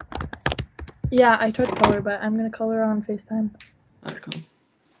 Yeah, I tried to call her, but I'm gonna call her on FaceTime. That's cool.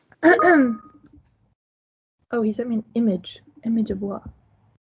 Oh, he sent me an image. Image of what?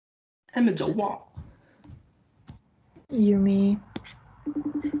 Image of what? Yumi.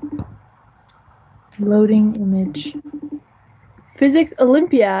 Loading image. Physics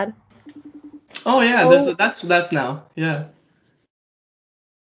Olympiad. Oh yeah, that's now. Yeah.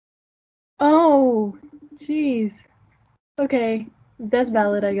 Oh, jeez. Okay, that's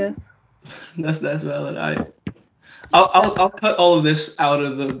valid, I guess. that's valid. I'll cut all of this out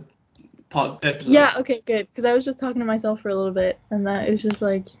of the pod episode. Yeah, okay, good. Because I was just talking to myself for a little bit, and that is just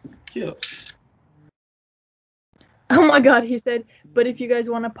like... Cute. Oh my god, he said, but if you guys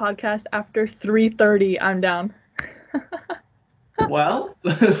want a podcast after 3:30, I'm down. Well...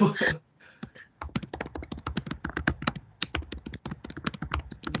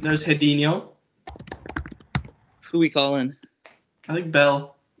 There's Hedinho. Who we calling? I think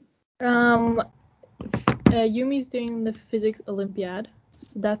Belle. Yumi's doing the Physics Olympiad,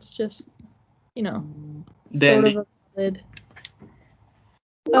 so that's just, Dandy. sort of a valid...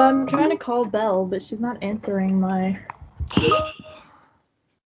 I'm trying to call Belle, but she's not answering my...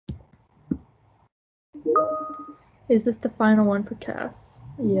 Is this the final one for Cass?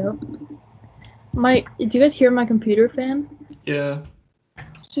 Yep. Do you guys hear my computer fan? Yeah.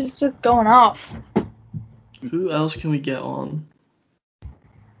 She's just going off. Who else can we get on?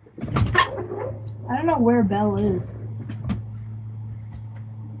 I don't know where Belle is.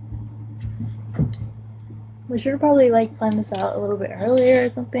 We should probably plan this out a little bit earlier or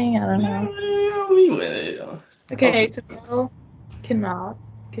something. I don't know. Okay, so Belle cannot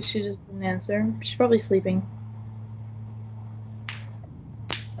because she just didn't answer. She's probably sleeping.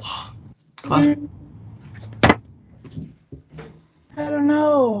 Class. I don't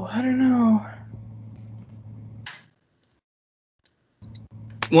know.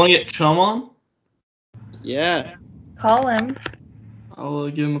 Want to get Chum on? Yeah. Call him.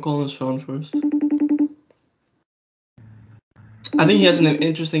 I'll give him a call on his phone first. I think he has an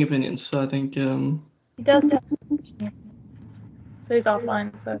interesting opinion, so I think. He does have so he's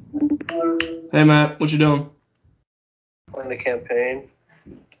offline. So. Hey Matt, what you doing? Playing the campaign.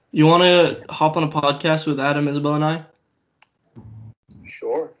 You want to hop on a podcast with Adam, Isabel, and I?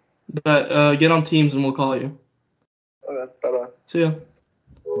 Sure. But get on Teams and we'll call you. Okay. Bye bye. See ya.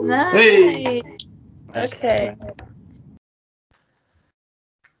 Nice. Hey. Okay.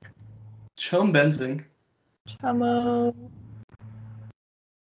 Chum Benzing, Chummo.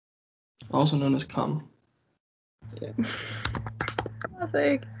 also known as Cum. Yeah.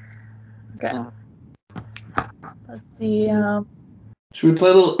 Classic. Okay. Let's see. Should we play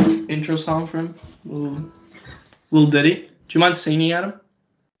a little intro song for him? Little ditty. Do you mind singing at him?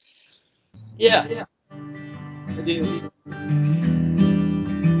 Yeah. I do.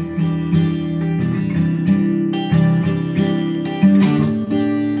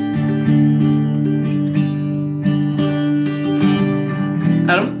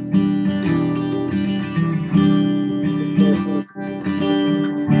 Adam?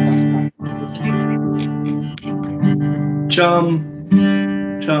 Chum.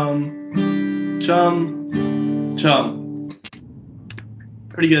 Chum. Chum. Chum.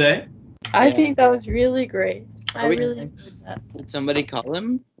 Pretty good, eh? I Yeah. think that was really great. I we- really enjoyed that. Did somebody call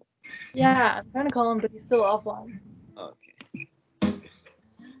him? Yeah, I'm trying to call him, but he's still offline. Okay.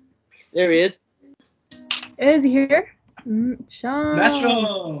 There he is. Is he here? Chum.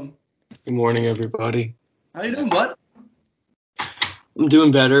 Metro. Good morning, everybody. How you doing, bud? I'm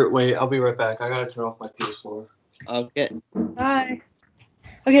doing better. Wait, I'll be right back. I gotta turn off my PS4. Okay. Bye.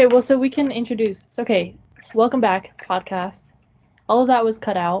 Okay, well, so we can introduce. Okay, welcome back, podcast. All of that was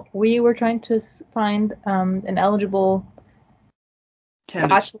cut out. We were trying to find an eligible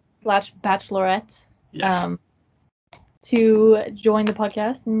Candidate. bachelor/bachelorette Yes. to join the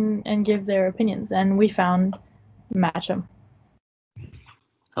podcast and give their opinions, and we found Matcham.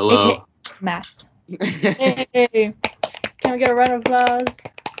 Hello. AKA Matt. Hey, can we get a round of applause?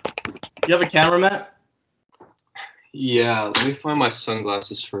 You have a camera, Matt? Yeah, let me find my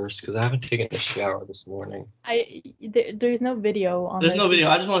sunglasses first because I haven't taken a shower this morning. There's no video on There's this. no video.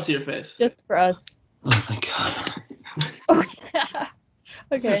 It's I just want to see your face. just for us. Oh my god.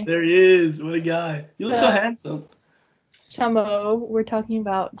 Okay. There he is. What a guy. You look so handsome. Chummo, we're talking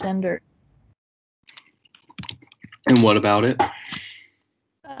about gender. And what about it?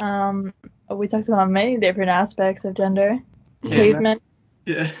 We talked about many different aspects of gender. Cavemen. Cavemen.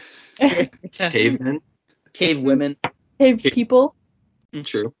 Yeah. Cavemen? Cave women. Cave people.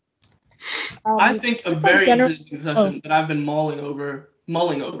 True. I think a just very general- interesting discussion that I've been mulling over,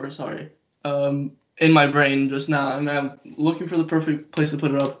 in my brain just now, and I'm looking for the perfect place to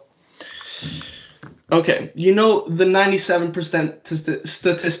put it up. Okay, you know the 97%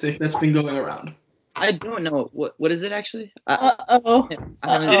 statistic that's been going around. I don't know. What is it actually? Uh-oh.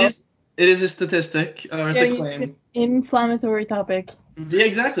 It is a statistic, or it's a claim. Inflammatory topic. Yeah,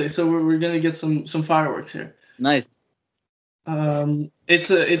 exactly. So we're gonna get some fireworks here. Nice.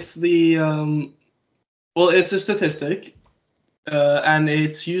 It's a statistic, and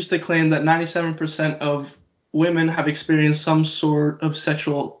it's used to claim that 97% of women have experienced some sort of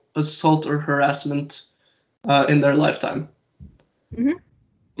sexual assault or harassment in their lifetime.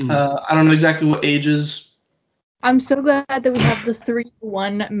 Mm-hmm. I don't know exactly what ages. I'm so glad that we have the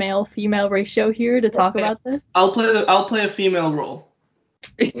 3-to-1 male-female ratio here to talk about this. I'll play a female role.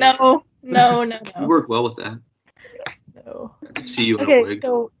 No. You work well with that. No. I see you in a Okay, wig.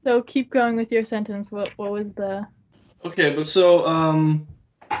 so keep going with your sentence. What was the? Okay, but so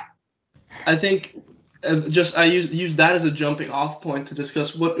I think I use that as a jumping off point to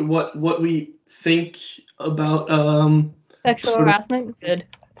discuss what we think about Sexual harassment? Good.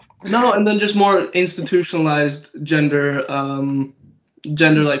 No, and then just more institutionalized gender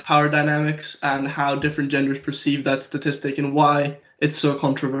like power dynamics and how different genders perceive that statistic and why it's so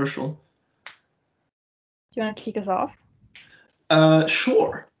controversial. you want to kick us off?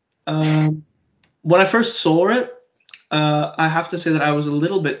 Sure. When I first saw it, I have to say that I was a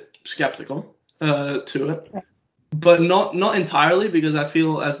little bit skeptical to it, Right. but not entirely, because I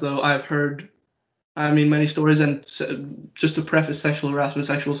feel as though I've heard, many stories, and just to preface, sexual harassment,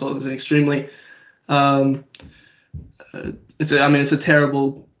 sexual assault is an extremely, it's a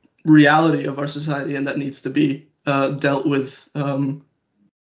terrible reality of our society, and that needs to be dealt with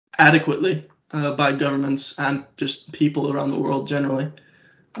adequately by governments and just people around the world generally.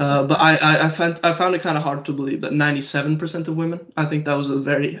 But I found it kind of hard to believe that 97% of women. I think that was a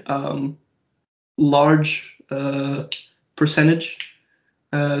very large percentage.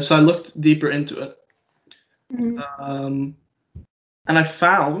 So I looked deeper into it, Mhm. and I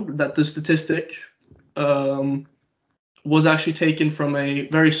found that the statistic was actually taken from a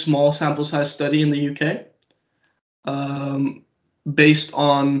very small sample size study in the UK, based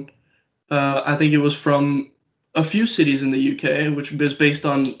on I think it was from a few cities in the UK, which was based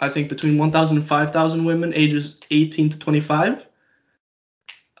on, I think, between 1,000 and 5,000 women ages 18 to 25.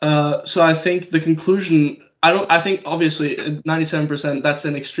 So I think the conclusion, I think obviously 97%, that's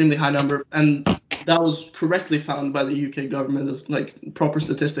an extremely high number, and that was correctly found by the UK government of like proper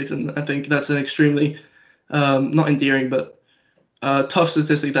statistics, and I think that's an extremely, not endearing, but tough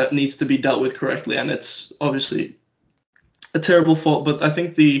statistic that needs to be dealt with correctly, and it's obviously a terrible fault, but I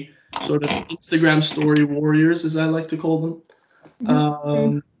think the sort of Instagram story warriors, as I like to call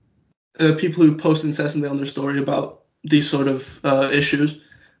them, people who post incessantly on their story about these sort of issues,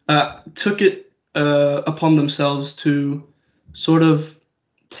 took it upon themselves to sort of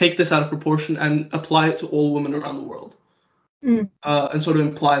take this out of proportion and apply it to all women around the world, and sort of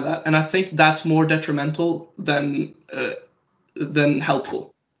imply that. And I think that's more detrimental than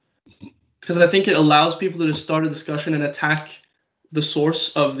helpful, because I think it allows people to just start a discussion and attack the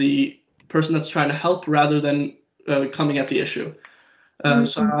source of the person that's trying to help, rather than coming at the issue.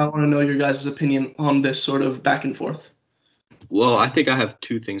 So I want to know your guys' opinion on this sort of back and forth. Well, I think I have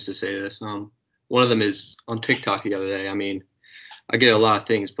two things to say to this. One of them is on TikTok the other day. I mean, I get a lot of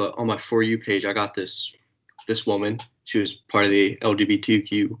things, but on my For You page, I got this woman. She was part of the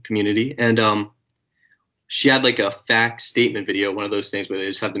LGBTQ community, and she had like a fact statement video, one of those things where they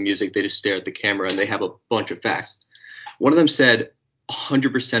just have the music, they just stare at the camera, and they have a bunch of facts. One of them said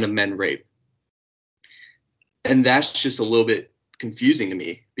 100% of men rape. And that's just a little bit confusing to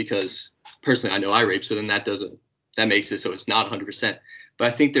me, because personally I know I rape, so then that makes it so it's not 100%. But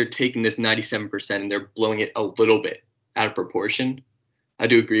I think they're taking this 97% and they're blowing it a little bit out of proportion. I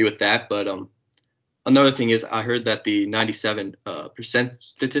do agree with that, but another thing is I heard that the 97%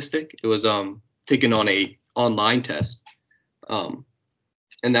 statistic, it was taken on a online test, and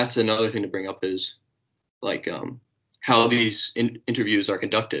that's another thing to bring up is like how these interviews are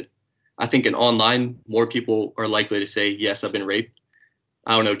conducted. I think in online, more people are likely to say, yes, I've been raped.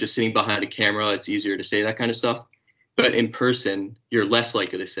 I don't know, just sitting behind a camera, it's easier to say that kind of stuff. But in person, you're less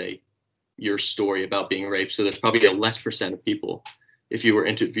likely to say your story about being raped. So there's probably a less percent of people if you were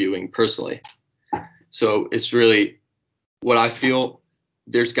interviewing personally. So it's really what I feel,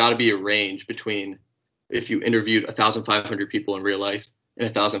 there's got to be a range between if you interviewed 1,500 people in real life and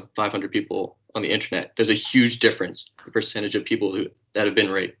 1,500 people on the internet. There's a huge difference, the percentage of people that have been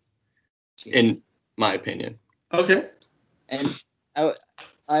raped, in my opinion. Okay. And I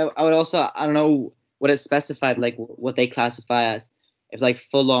would also, I don't know what is specified, like what they classify as, if like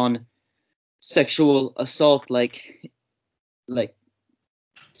full on sexual assault, like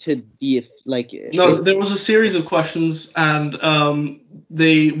to be like. No, there was a series of questions, and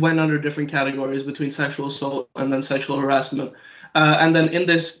they went under different categories between sexual assault and then sexual harassment. And then in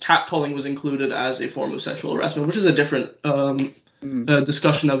this, catcalling was included as a form of sexual harassment, which is a different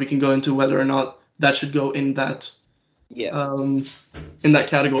discussion that we can go into, whether or not that should go in that in that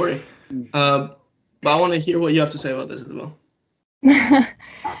category. But I want to hear what you have to say about this as well.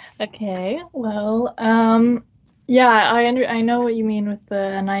 Okay, well, yeah, I know what you mean with the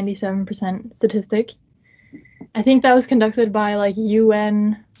 97% statistic. I think that was conducted by like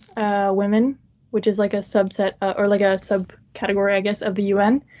UN Women, which is like a subset or like a subcategory, I guess, of the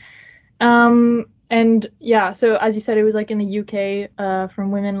UN. And yeah, so as you said, it was like in the UK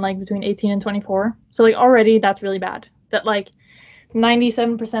from women like between 18 and 24. So like already that's really bad. That like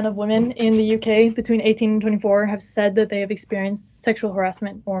 97% of women in the UK between 18 and 24 have said that they have experienced sexual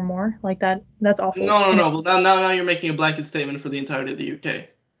harassment or more. Like that's awful. No. Well, now you're making a blanket statement for the entirety of the UK.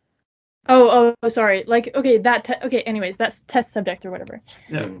 Oh, sorry. Like, okay, okay, anyways, that's test subject or whatever.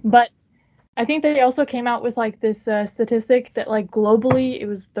 Yeah. But I think they also came out with like this statistic that like globally it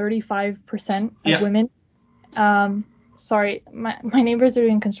was 35% of women. Sorry, my neighbors are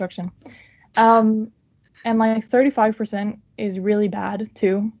doing construction. And like 35% is really bad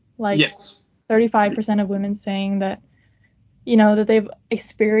too. Like Yes. 35% of women saying that, that they've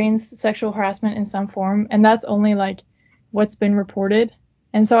experienced sexual harassment in some form, and that's only like what's been reported.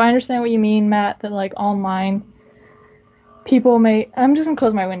 And so I understand what you mean, Matt, that like online people may. I'm just gonna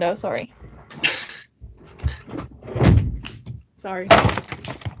close my window. Sorry.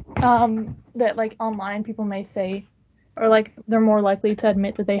 That like online people may say, or like they're more likely to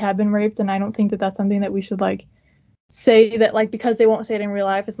admit that they have been raped, and I don't think that that's something that we should like say that like because they won't say it in real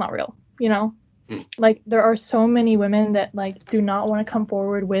life, it's not real. Like there are so many women that like do not want to come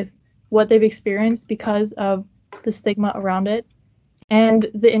forward with what they've experienced because of the stigma around it. And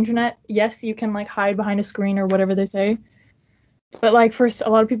the internet, yes, you can like hide behind a screen or whatever they say, but like for a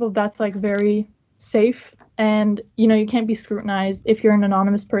lot of people that's like very safe, and you can't be scrutinized if you're an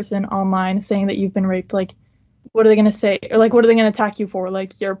anonymous person online saying that you've been raped. Like what are they going to say, or like what are they going to attack you for,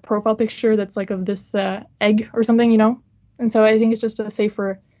 like your profile picture that's like of this egg or something. And so I think it's just a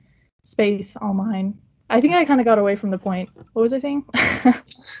safer space online. I think I kind of got away from the point. What was I saying?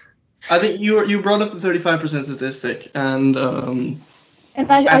 I think you brought up the 35% statistic, and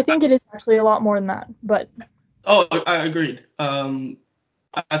I think it is actually a lot more than that, but I agreed.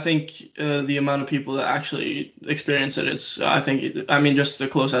 I think the amount of people that actually experience it is, just a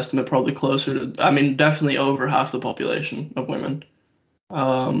close estimate, probably closer to, definitely over half the population of women.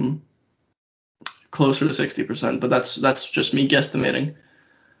 Closer to 60%, but that's just me guesstimating.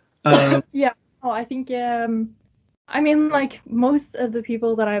 Yeah. Oh, I think like most of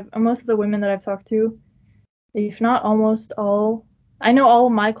the women that I've talked to, if not almost all, I know all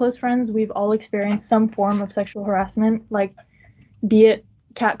of my close friends, we've all experienced some form of sexual harassment, like be it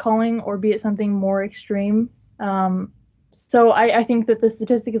catcalling or be it something more extreme. So I think that the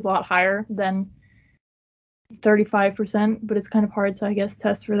statistic is a lot higher than 35%, but it's kind of hard to, I guess,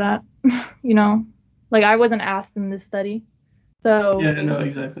 test for that. Like I wasn't asked in this study, so Yeah, no,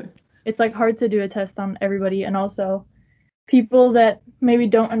 exactly. It's like hard to do a test on everybody, and also people that maybe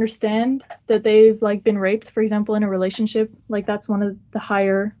don't understand that they've like been raped, for example, in a relationship. Like that's one of the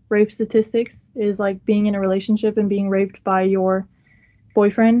higher rape statistics, is like being in a relationship and being raped by your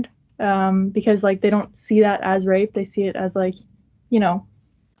boyfriend, because like they don't see that as rape. They see it as like,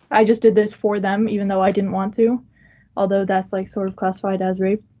 I just did this for them even though I didn't want to, although that's like sort of classified as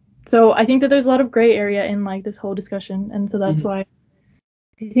rape. So I think that there's a lot of gray area in like this whole discussion, and so that's why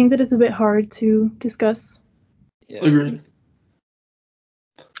I think that it's a bit hard to discuss. Yeah. Agreed.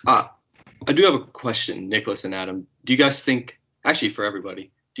 I do have a question, Nicholas and Adam. Do you guys think, actually for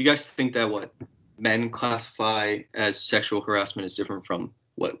everybody, do you guys think that what men classify as sexual harassment is different from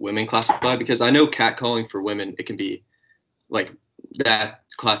what women classify? Because I know catcalling for women, it can be like that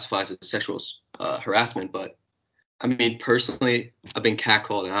classifies as sexual harassment, but I mean, personally, I've been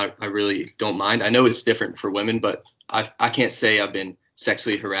catcalled and I really don't mind. I know it's different for women, but I can't say I've been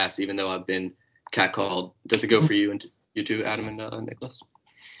sexually harassed even though I've been catcalled. Does it go for you and you two, Adam and Nicholas?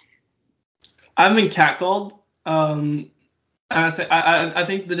 I've been catcalled. I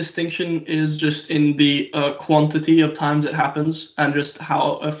think the distinction is just in the quantity of times it happens and just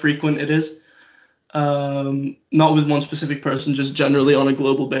how frequent it is. Not with one specific person, just generally on a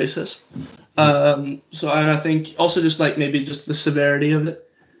global basis. I think also just like maybe just the severity of it.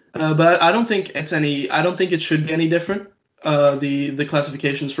 But I don't think it should be any different. The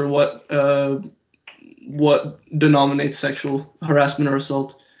classifications for what denominates sexual harassment or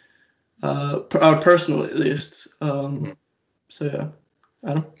assault, personally at least. So yeah,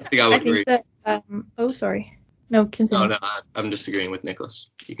 Adam. I think I would agree. That, oh, sorry. No, continue. No, I'm disagreeing with Nicholas.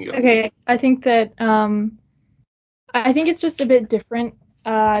 You can go. Okay, I think that I think it's just a bit different,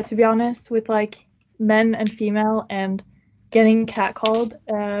 to be honest, with like men and female and getting catcalled,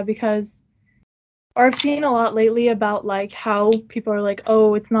 because, or I've seen a lot lately about like how people are like,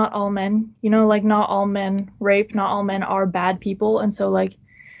 oh, it's not all men, like not all men rape, not all men are bad people, and so like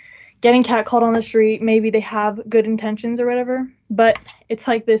getting catcalled on the street, maybe they have good intentions or whatever, but it's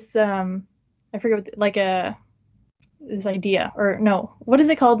like this, I forget what, like this idea, or no, what is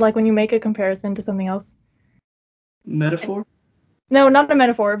it called, like when you make a comparison to something else? Metaphor? No, not a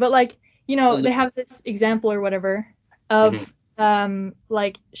metaphor, but like, they have this example or whatever of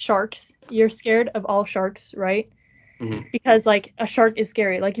like sharks. You're scared of all sharks, right? Because like a shark is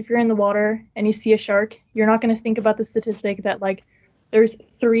scary. Like if you're in the water and you see a shark, you're not going to think about the statistic that like there's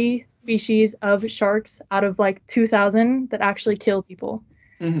 3 species of sharks out of like 2,000 that actually kill people.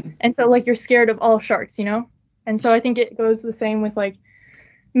 And so like you're scared of all sharks, And so I think it goes the same with like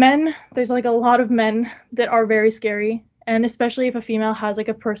men. There's like a lot of men that are very scary, and especially if a female has like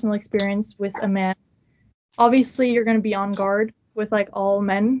a personal experience with a man, obviously you're going to be on guard with like all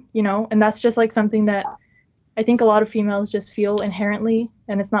men, and that's just like something that I think a lot of females just feel inherently,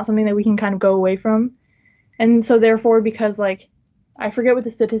 and it's not something that we can kind of go away from. And so therefore, because like I forget what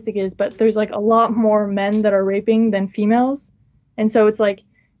the statistic is, but there's like a lot more men that are raping than females. And so it's like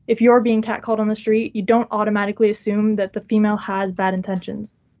if you're being catcalled on the street, you don't automatically assume that the female has bad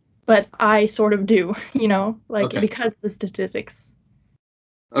intentions. But I sort of do, like Okay. because of the statistics.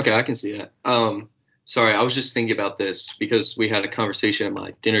 Okay, I can see that. Sorry, I was just thinking about this because we had a conversation at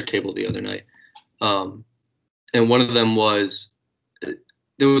my dinner table the other night. And one of them was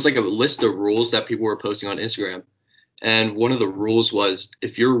there was like a list of rules that people were posting on Instagram. And one of the rules was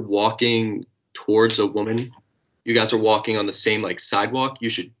if you're walking towards a woman, you guys are walking on the same like sidewalk,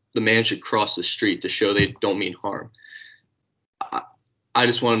 the man should cross the street to show they don't mean harm. I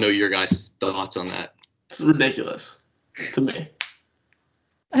just want to know your guys' thoughts on that. It's ridiculous to me.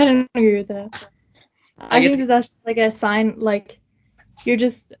 I don't agree with that. I think that that's like a sign, like you're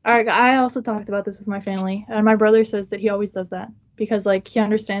just. I also talked about this with my family, and my brother says that he always does that because like he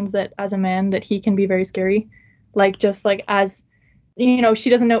understands that as a man that he can be very scary, like just like as, she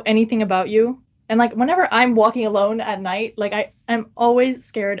doesn't know anything about you, and like whenever I'm walking alone at night, like I'm always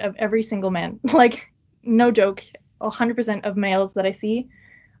scared of every single man, like no joke, 100% of males that I see,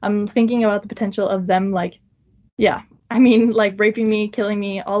 I'm thinking about the potential of them like, yeah, I mean like raping me, killing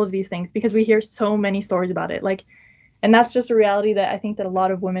me, all of these things because we hear so many stories about it, like, and that's just a reality that I think that a lot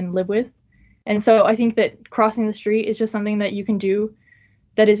of women live with. And so I think that crossing the street is just something that you can do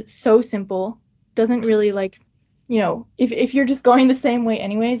that is so simple, doesn't really like, if you're just going the same way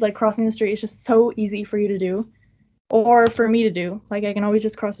anyways, like crossing the street is just so easy for you to do or for me to do. Like I can always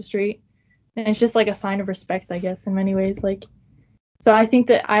just cross the street and it's just like a sign of respect, I guess, in many ways. Like, so I think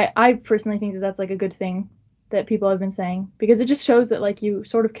that I personally think that that's like a good thing that people have been saying because it just shows that like you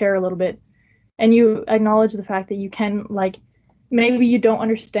sort of care a little bit and you acknowledge the fact that you can like maybe you don't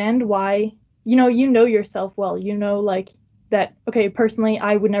understand why you know yourself well, like that okay, personally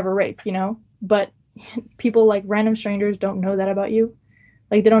I would never rape, but people like random strangers don't know that about you,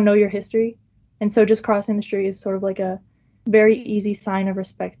 like they don't know your history, and so just crossing the street is sort of like a very easy sign of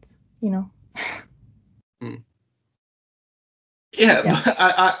respect. Yeah,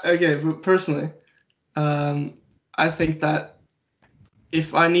 Yeah. but personally, I think that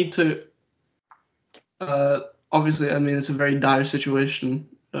if I need to, obviously, I mean, it's a very dire situation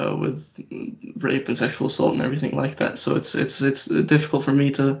with rape and sexual assault and everything like that. So it's difficult for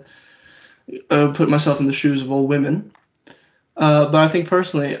me to put myself in the shoes of all women. But I think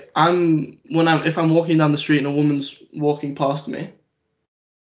personally, if I'm walking down the street and a woman's walking past me,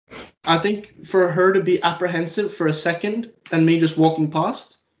 I think for her to be apprehensive for a second and me just walking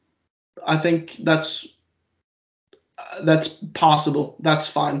past, I think that's possible. That's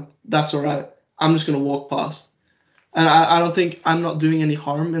fine. That's all right. I'm just gonna walk past, and I don't think I'm not doing any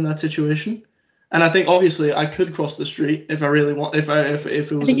harm in that situation. And I think obviously I could cross the street if I really want. If it I was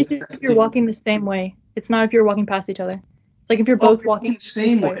a think it's if you're necessity. walking the same way. It's not if you're walking past each other. It's like if you're both walking the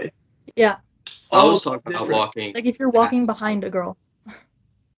same this way. way. Yeah. I Oh, was talking about different. walking Like if you're walking past. behind a girl.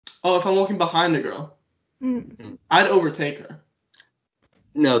 Oh, if I'm walking behind a girl, I'd overtake her.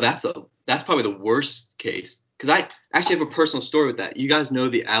 No, that's probably the worst case because I actually have a personal story with that. You guys know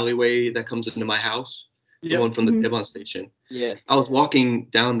the alleyway that comes into my house, the Yep. one from the Mhm. Devon station. Yeah. I was walking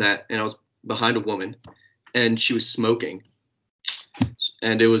down that and I was behind a woman, and she was smoking,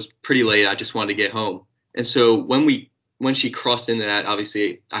 and it was pretty late. I just wanted to get home, and so when she crossed into that,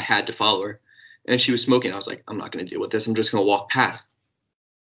 obviously I had to follow her, and she was smoking. I was like, I'm not gonna deal with this. I'm just gonna walk past.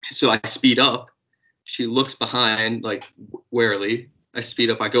 So I speed up. She looks behind like warily. I speed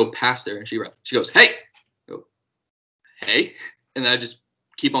up. I go past her, and she goes, "Hey!" I go, "Hey!" And I just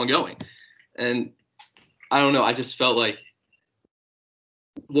keep on going. And I don't know. I just felt like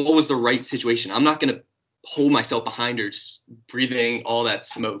what was the right situation? I'm not gonna hold myself behind her, just breathing all that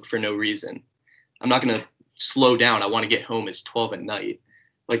smoke for no reason. I'm not gonna slow down. I want to get home. It's 12 at night.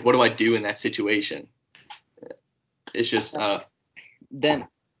 Like, what do I do in that situation? It's just Then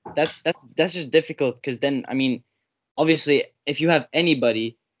that's just difficult because then I mean, obviously, if you have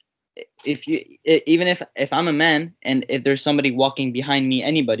anybody, even if I'm a man and if there's somebody walking behind me,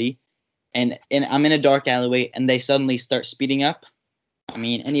 anybody, and I'm in a dark alleyway and they suddenly start speeding up, I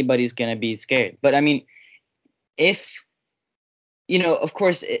mean, anybody's gonna be scared. But I mean, if of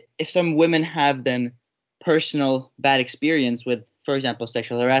course, if some women have then personal bad experience with, for example,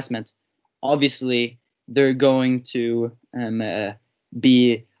 sexual harassment, obviously they're going to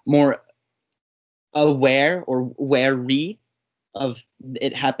be more aware or wary of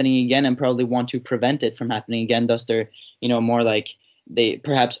it happening again and probably want to prevent it from happening again. Thus, they're more like they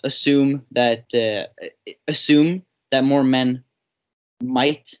perhaps assume that more men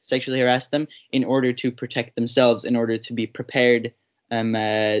might sexually harass them in order to protect themselves, in order to be prepared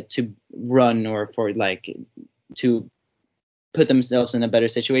to run or for like to put themselves in a better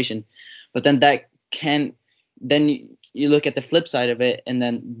situation. But then you look at the flip side of it, and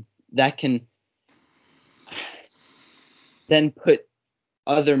then that can then put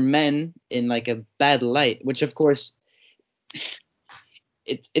other men in like a bad light, which of course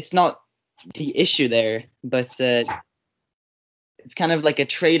it's not the issue there, but it's kind of like a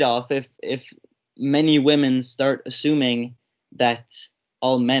trade-off if many women start assuming that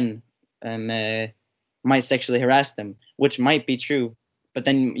all men might sexually harass them, which might be true, but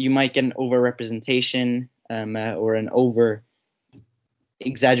then you might get an overrepresentation or an over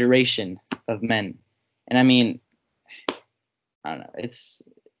exaggeration of men. And I mean, I don't know, it's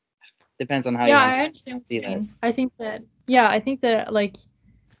depends on how you Yeah, want I to understand what see you that. mean. I think that like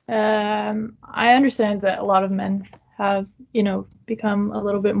I understand that a lot of men have, become a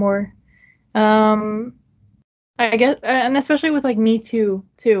little bit more I guess, and especially with like Me Too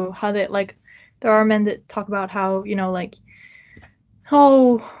too, how that like there are men that talk about how, like,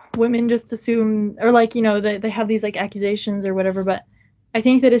 oh, women just assume, or like, they have these like accusations or whatever, but I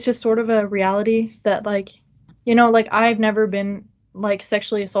think that it's just sort of a reality that like, like I've never been like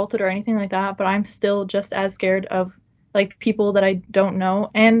sexually assaulted or anything like that, but I'm still just as scared of like people that I don't know.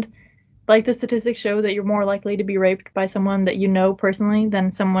 And like the statistics show that you're more likely to be raped by someone that you know personally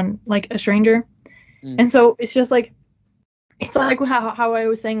than someone like a stranger. And so it's just like, it's like how I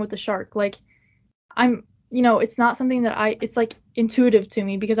was saying with the shark, like I'm, it's not something that it's like intuitive to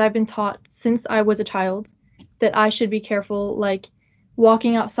me because I've been taught since I was a child that I should be careful, like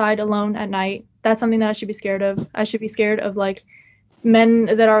walking outside alone at night. That's something that I should be scared of. I should be scared of like men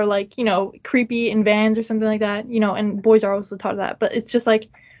that are like, creepy in vans or something like that, and boys are also taught that. But it's just like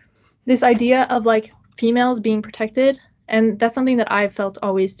this idea of like females being protected. And that's something that I've felt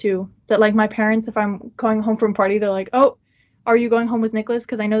always too. That like my parents, if I'm going home from a party, they're like, oh, are you going home with Nicholas?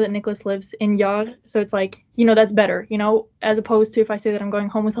 Because I know that Nicholas lives in Yard. So it's like, that's better, as opposed to if I say that I'm going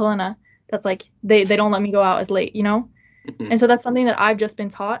home with Helena, that's like they don't let me go out as late, And so that's something that I've just been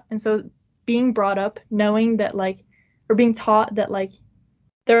taught. And so being brought up knowing that like, or being taught that like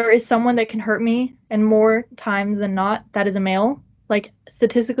there is someone that can hurt me, and more times than not, that is a male. Like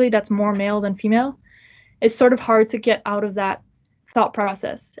statistically, that's more male than female. It's sort of hard to get out of that thought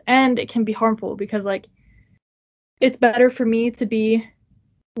process, and it can be harmful because like it's better for me to be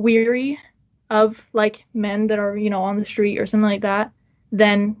weary of like men that are, on the street or something like that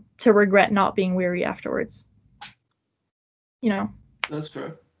than to regret not being weary afterwards. That's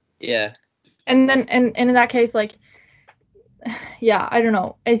true. Yeah. And then and in that case, like, yeah, I don't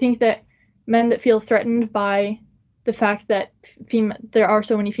know. I think that men that feel threatened by the fact that there are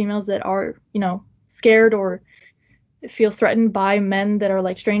so many females that are, scared or feel threatened by men that are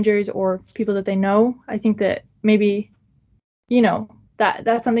like strangers or people that they know, I think that maybe,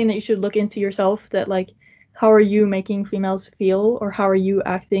 that's something that you should look into yourself, that like how are you making females feel, or how are you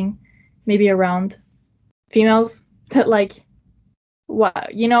acting maybe around females that like what,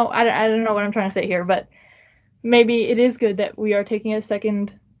 I don't know what I'm trying to say here, but maybe it is good that we are taking a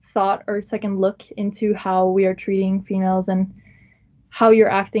second thought or second look into how we are treating females and how you're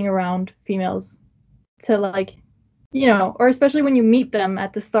acting around females to like, or especially when you meet them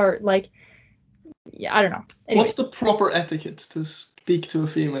at the start, like, yeah, I don't know. Anyway, What's the proper etiquette to speak to a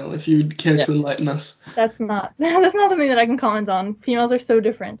female, if you'd care Yeah. to enlighten us? that's not something that I can comment on. Females are so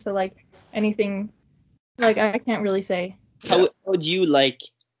different, so like anything, like I can't really say. How would you like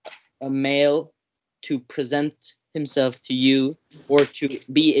a male to present himself to you, or to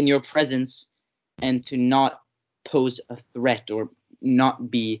be in your presence and to not pose a threat or not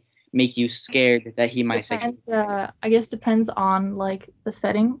make you scared that he might sexually? I guess depends on like the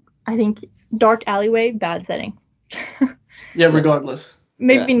setting. I think dark alleyway, bad setting. Yeah, regardless.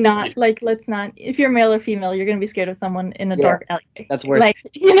 Maybe not. Like, let's not. If you're male or female, you're gonna be scared of someone in a Yeah, dark alleyway. that's worse. Like,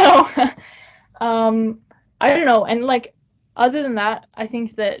 I don't know. And like, other than that, I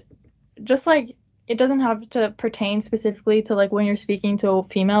think that just like it doesn't have to pertain specifically to like when you're speaking to a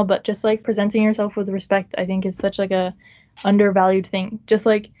female, but just like presenting yourself with respect, I think is such like a undervalued thing. Just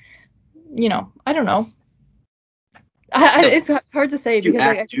like, I don't know. It's hard to say If you because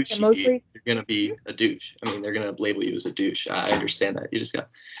like I act think that douchey, mostly you're gonna be a douche. I mean, they're gonna label you as a douche. I understand that. You just got, I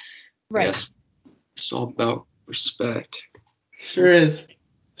right. guess, it's all about respect. Sure is.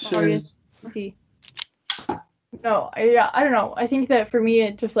 Sure is. Obviously. No, I don't know. I think that for me,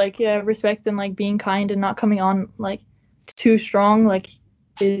 it just like respect and like being kind and not coming on like too strong like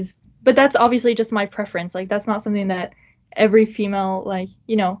is. But that's obviously just my preference. Like that's not something that every female like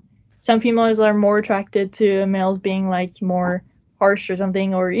some females are more attracted to males being like more harsh or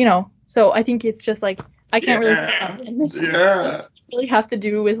something, or So I think it's just like I can't really speak on this. Yeah. Really have to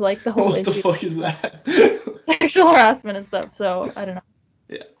do with like the whole What the issue fuck is that? of sexual harassment and stuff. So I don't know.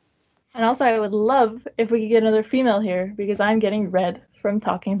 Yeah. And also, I would love if we could get another female here because I'm getting red from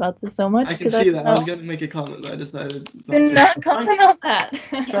talking about this so much. I can see that. I was gonna make a comment, but I decided not Do to. not comment on that.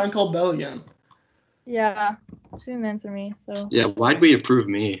 Try and call Belle again. Yeah, she didn't answer me, so. Yeah, why'd we approve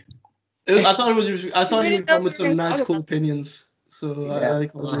me? I thought it was. I thought We you didn't would know come with we were some gonna nice, talk cool about opinions. So Yeah. I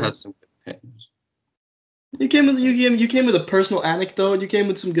called I you. had some good opinions. You came with a personal anecdote. You came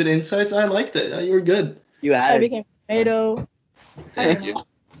with some good insights. I liked it. You were good. You I added. became a tomato. I don't know.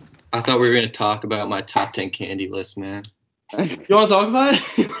 I thought we were gonna talk about my top 10 candy list, man. You want to talk about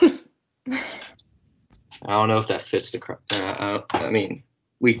it? I don't know if that fits the. I mean,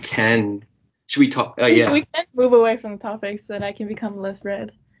 we can. Should we talk? Yeah. We can move away from the topic so that I can become less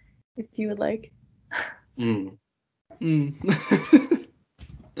red, if you would like. Mm.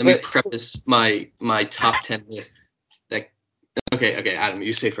 Let me But- preface my top 10 list. Okay, Adam,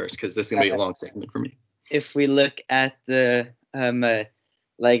 you say first because this is gonna be a long segment for me. If we look at the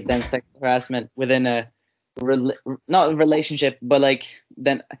like then sexual harassment within a not a relationship, but like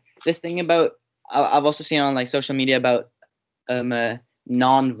then this thing about I've also seen on like social media about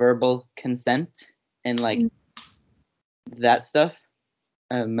non-verbal consent and like that stuff.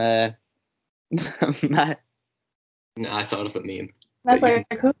 Matt, No, I thought of a meme. That's But you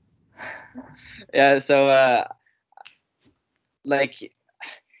like who? yeah. So like,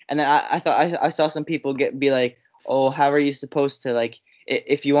 and then I thought I saw some people be like, oh, how are you supposed to like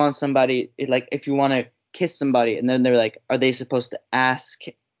if you want somebody like if you want to kiss somebody, and then they're like, are they supposed to ask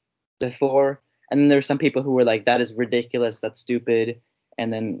before? And then there's some people who were like, that is ridiculous, that's stupid,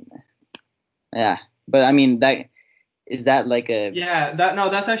 and then yeah. But I mean that like a Yeah,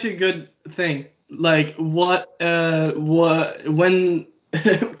 that's actually a good thing. Like what when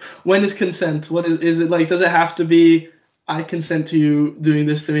when is consent? What is it like? Does it have to be I consent to you doing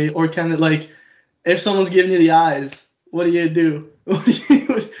this to me, or can it like if someone's giving you the eyes, what do you do?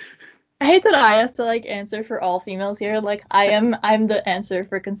 I hate that I have to like answer for all females here. Like I'm the answer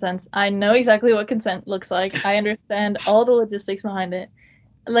for consent. I know exactly what consent looks like. I understand all the logistics behind it.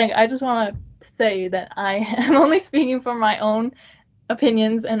 Like I just want to say that I am only speaking from my own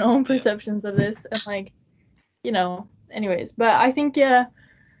opinions and own perceptions of this, and like anyways. But I think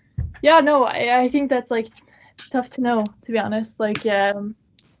no, I think that's like tough to know, to be honest. Like I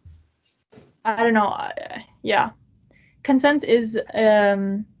don't know. Yeah, consent is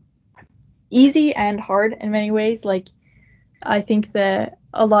easy and hard in many ways. Like I think that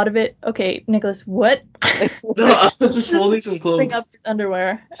a lot of it. Okay, Nicholas, what? No, I was just folding some clothes. Bring up his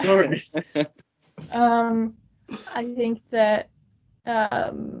underwear. Sorry. I think that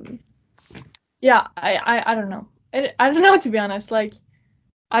yeah, I don't know. I don't know, to be honest. Like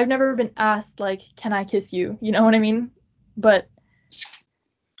I've never been asked like, can I kiss you? You know what I mean? But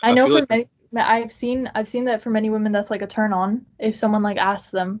I know feel for like many, I've seen that for many women that's like a turn on if someone like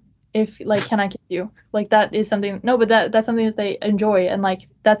asks them if like, can I kiss you? Like that is something. No, but that's something that they enjoy, and like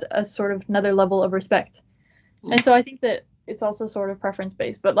that's a sort of another level of respect. And so I think that it's also sort of preference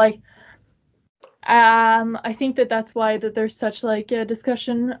based, but like I think that that's why that there's such like a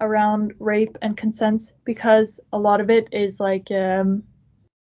discussion around rape and consent, because a lot of it is like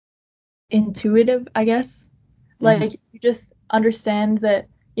intuitive, I guess. Like you just understand that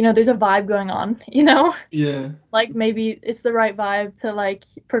there's a vibe going on, Yeah. like maybe it's the right vibe to like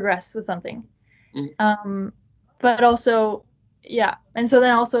progress with something. But also yeah, and so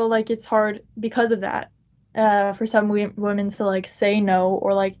then also like it's hard because of that for some women to like say no,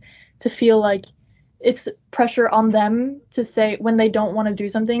 or like to feel like it's pressure on them to say when they don't want to do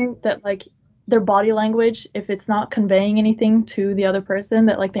something, that like their body language, if it's not conveying anything to the other person,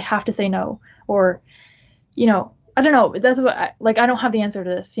 that like they have to say no, or I don't know. That's what I don't have the answer to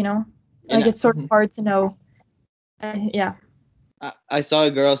this, like it's sort of hard to know. Yeah. I saw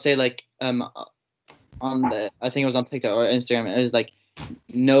a girl say like on the I think it was on TikTok or Instagram, and it was like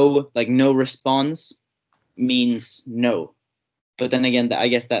no response means no, but then again I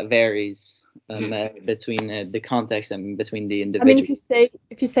guess that varies between the context and between the I individual. mean,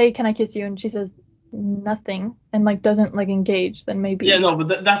 if you say can I kiss you, and she says nothing and like doesn't like engage, then maybe. Yeah, no,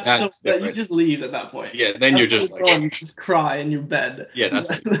 but that's so that you different. just leave at that point. Yeah, then you're just like, you just cry in your bed. Yeah, that's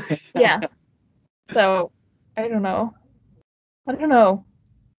what Yeah. So I don't know.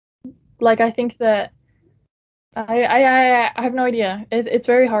 Like I think that I have no idea. It's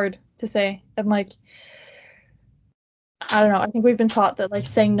very hard to say, and like I don't know. I think we've been taught that like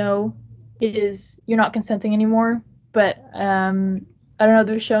saying no is you're not consenting anymore, but I don't know.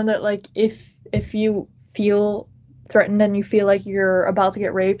 They've shown that like if you feel threatened and you feel like you're about to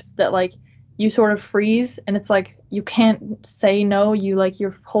get raped, that like you sort of freeze and it's like you can't say no, you like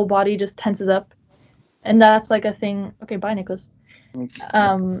your whole body just tenses up. And that's like a thing. Okay, bye Nicholas.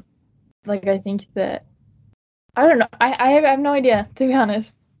 Like I think that I don't know. I have no idea, to be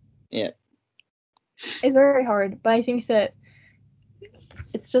honest. Yeah. It's very hard, but I think that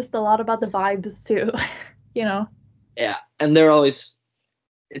it's just a lot about the vibes too, you know. Yeah, and they're always.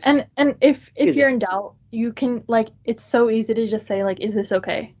 And if you're in doubt, you can like it's so easy to just say like, is this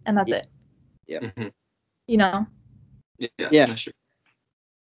okay? And that's it. Yeah. Mm-hmm. You know. Yeah. Sure.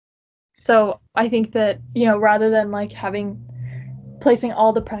 So I think that, you know, rather than like placing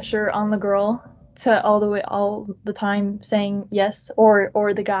all the pressure on the girl to all the time saying yes,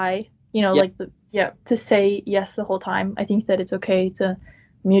 or the guy, you know, to say yes the whole time, I think that it's okay to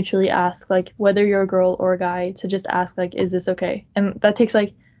mutually ask, like, whether you're a girl or a guy, to just ask like, is this okay? And that takes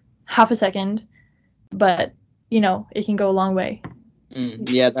like half a second, but you know, it can go a long way.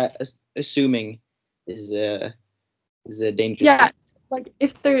 Yeah, that assuming is a dangerous Yeah. thing. Like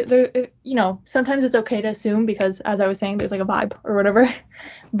if they're you know, sometimes it's okay to assume because, as I was saying, there's like a vibe or whatever.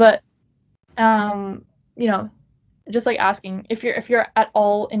 But you know, just like asking if you're at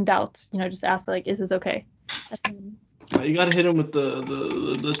all in doubt, you know, just ask like, is this okay? You gotta hit him with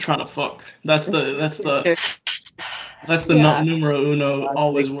the trying to fuck. That's the Yeah. numero uno.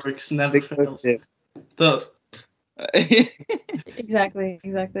 Always works, never fails. Exactly.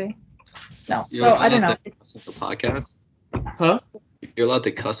 No. You're So I don't know. To cuss on your podcast? Huh? You're allowed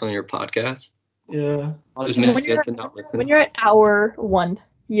to cuss on your podcast? Yeah. Does Miss Jensen not listen? When you're at hour 1,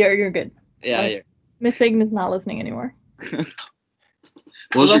 you're good. Yeah, like, Miss Fagan is not listening anymore. What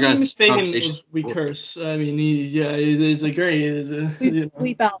was your guys' mistaken conversation? we curse. I mean, it is a great.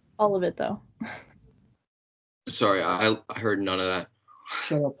 Bleep out all of it though. Sorry, I heard none of that.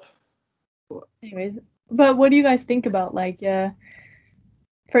 Shut up. Anyways, but what do you guys think about like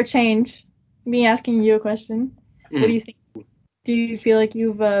for change, me asking you a question? What do you think? Do you feel like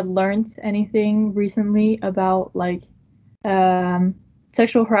you've learned anything recently about like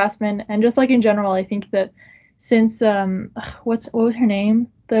sexual harassment and just like in general? I think that since what was her name?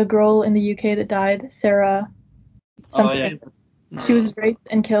 The girl in the UK that died, Sarah something. Oh, yeah. She was raped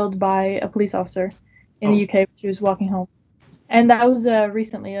and killed by a police officer in the UK when she was walking home. And that was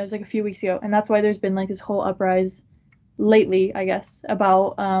recently. That was like a few weeks ago. And that's why there's been like this whole uprise lately, I guess,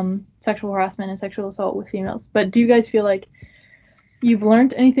 about sexual harassment and sexual assault with females. But do you guys feel like you've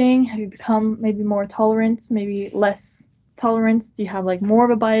learned anything? Have you become maybe more tolerant, maybe less tolerant? Do you have like more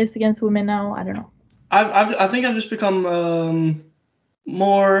of a bias against women now? I don't know. I think I've just become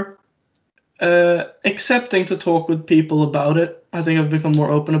more accepting to talk with people about it. I think I've become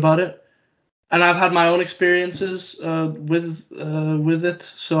more open about it, and I've had my own experiences with it.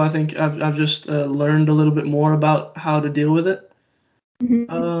 So I think I've just learned a little bit more about how to deal with it.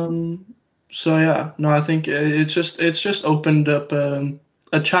 Mm-hmm. So yeah, no, I think it's just opened up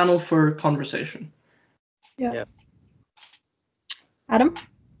a channel for conversation. Yeah. Adam?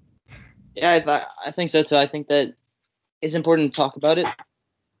 Yeah, I think so too. I think that it's important to talk about it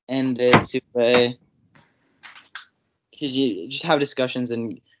and to because you just have discussions,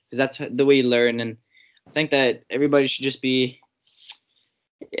 and because that's the way you learn. And I think that everybody should just be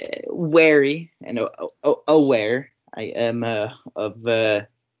wary and aware. I am of the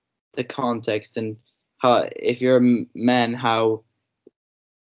context and how, if you're a man, how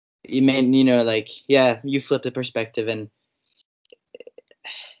you may, you know, like, yeah, you flip the perspective, and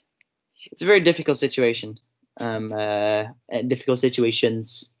it's a very difficult situation. Difficult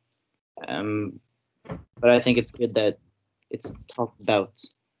situations. But I think it's good that it's talked about,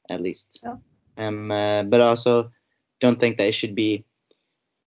 at least. Yeah. But also don't think that it should be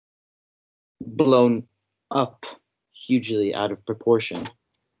blown up hugely out of proportion.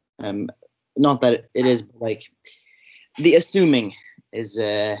 Not that it is, but like the assuming is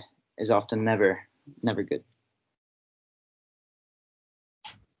often never good.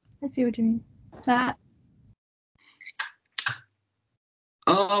 I see what you mean. Matt?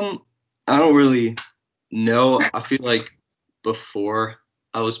 I don't really know. I feel like before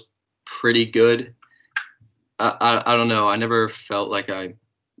I was pretty good. I don't know. I never felt like I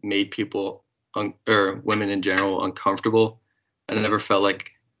made people or women in general uncomfortable. I never felt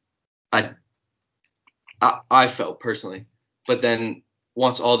like I felt personally. But then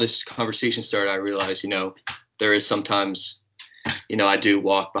once all this conversation started, I realized, you know, there is sometimes, you know, I do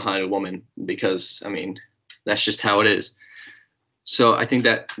walk behind a woman because, I mean, that's just how it is. So I think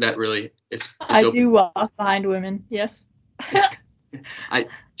that really it's I do walk behind women. Yes. I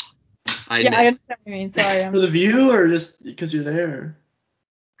understand what you mean. Sorry. For the view or just because you're there?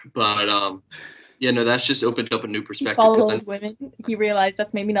 But Yeah, no, that's just opened up a new perspective. Follows women. He realized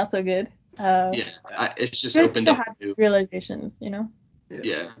that's maybe not so good. It's just Good opened to up have a new. realizations, you know.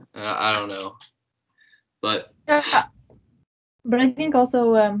 Yeah, I don't know, but Yeah. But I think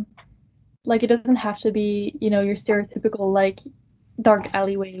also like it doesn't have to be, you know, your stereotypical like dark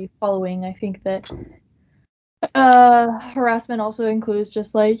alleyway following. I think that harassment also includes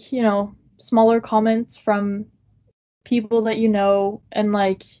just like, you know, smaller comments from people that you know, and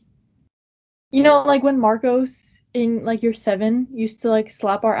like, you know, like when Marcos in like year 7 used to like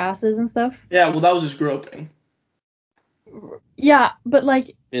slap our asses and stuff. Yeah, well, that was just groping. Yeah, but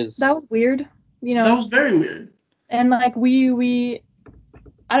like Is that was weird, you know. That was very weird. And like we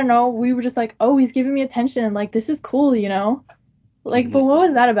I don't know, we were just like, oh, he's giving me attention, like this is cool, you know. Like, but what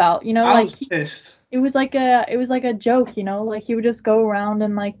was that about? You know, I like was pissed. it was like a joke, you know, like he would just go around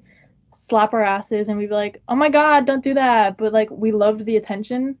and like slap our asses and we'd be like, oh my god, don't do that. But like we loved the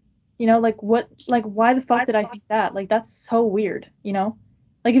attention, you know, like what, like why the fuck did I think that? Like that's so weird, you know.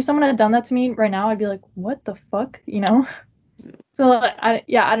 Like if someone had done that to me right now, I'd be like, what the fuck, you know. So like, I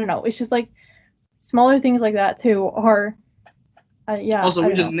don't know. It's just like smaller things like that too are yeah. Also, I we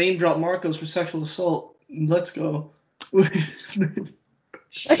don't just know. name dropped Marcos for sexual assault. Let's go.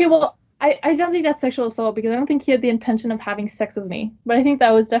 Okay, well, I don't think that's sexual assault because I don't think he had the intention of having sex with me. But I think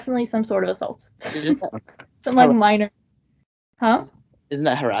that was definitely some sort of assault. Some like minor. Huh? Isn't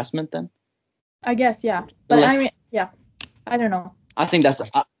that harassment then? I guess, yeah. But I mean, yeah. I don't know. I think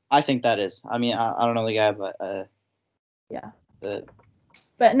that is. I mean, I don't know the guy, but Yeah. the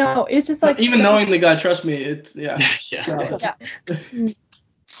But no, it's just like even knowing the guy, trust me, it's yeah. yeah.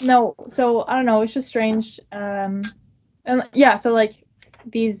 No, so I don't know, it's just strange. And yeah, so like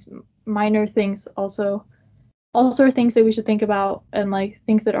these minor things also are things that we should think about, and like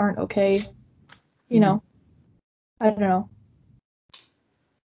things that aren't okay. You know. I don't know.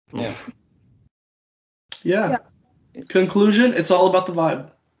 yeah. Yeah. Conclusion, it's all about the vibe.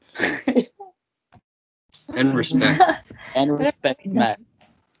 And respect. And respect, Matt.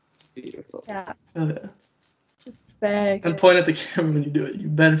 Beautiful. Yeah. Oh, yeah. Respect. And point at the camera when you do it. You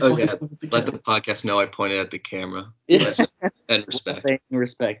better Oh fucking yeah, point at the let camera. the podcast know I pointed at the camera. Yeah. And respect. Saying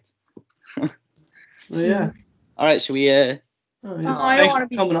respect. Oh, yeah. All right, should we Oh, yeah. I don't Thanks want for to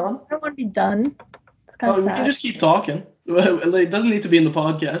be. coming on. I don't want to be done. It's kind of Oh, we sad. can just keep talking. It doesn't need to be in the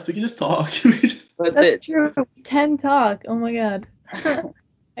podcast. We can just talk. But That's true. We can talk. Oh my god.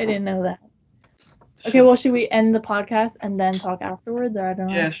 I didn't know that. Okay, well, should we end the podcast and then talk afterwards, or I don't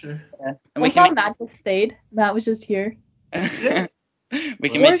know? Yeah, sure. and Well, we can Matt just stayed. Matt was just here. we can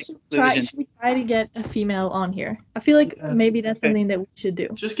Or make should conclusion. we try to get a female on here? I feel like maybe that's something that we should do.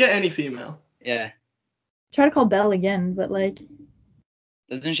 Just get any female. Yeah. Try to call Belle again, but like.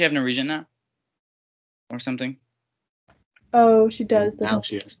 Doesn't she have Norwegian now? Or something? Oh, she does. Now Doesn't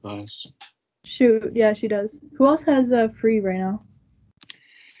she has class. Shoot, yeah, she does. Who else has free right now?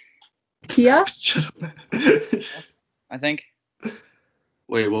 Kia? Shut up. I think.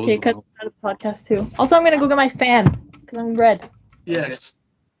 Wait, what was Okay, cut out of the podcast too. Also, I'm gonna go get my fan because I'm red. Yes.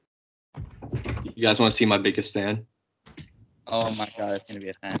 You guys want to see my biggest fan? Oh my god, it's gonna be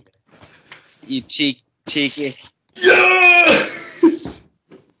a fan. You cheeky. Yeah!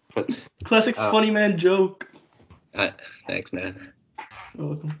 But, Classic funny man joke. thanks, man. You're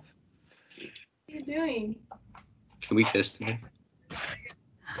welcome. What are you doing? Can we kiss today?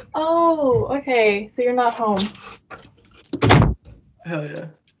 Oh, okay. So you're not home. Hell yeah.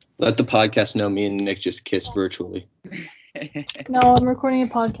 Let the podcast know me and Nick just kissed virtually. No, I'm recording a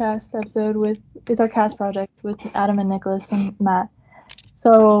podcast episode it's our cast project with Adam and Nicholas and Matt.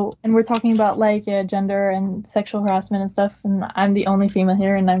 So, and we're talking about like gender and sexual harassment and stuff, and I'm the only female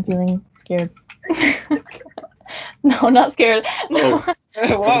here, and I'm feeling scared. No, not scared. No.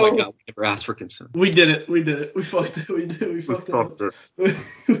 Oh my god, we never asked for consent. We did it. We fucked it. We fucked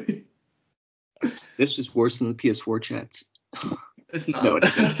it. This is worse than the PS4 chats. It's not. No, it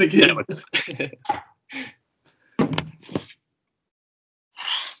isn't. No, it's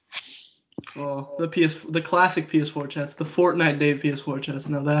Oh, the classic PS4 chats, the Fortnite day PS4 chats.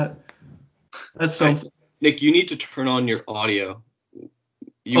 Now that's something. Nick, you need to turn on your audio.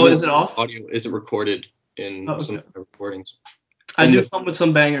 Is it off? Audio isn't recorded in some of the recordings. I do come with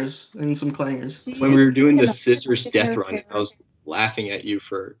some bangers and some clangers. When we were doing the scissors death run, I was laughing at you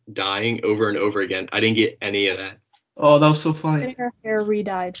for dying over and over again. I didn't get any of that. Oh, that was so funny. Getting her hair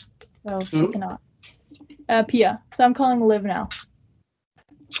re-dyed, so Who? she cannot. Pia. So I'm calling Liv now.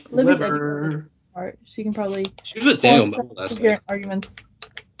 Liv is educated. Or she can probably. She was with Daniel Mel last night. Arguments.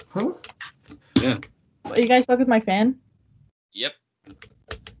 Huh? Yeah. What, you guys fuck with my fan? Yep.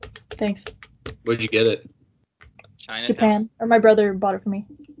 Thanks. Where'd you get it? Chinatown. Japan. Or my brother bought it for me.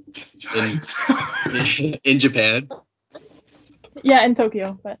 in Japan. Yeah, in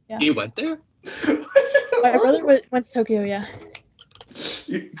Tokyo, but yeah. He went there? My brother went to Tokyo, yeah.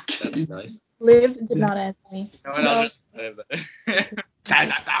 That's nice. Liv did not answer me. No one else.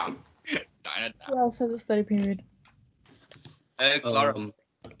 Chinatown. Who else has a study period? Clara.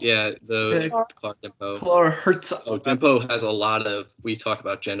 Yeah, the Clark Dimpo. Clara Hertz. Oh, Dimpo has a lot of. We talk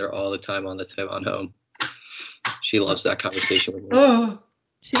about gender all the time on the Taiwan home. She loves that conversation with me. Oh.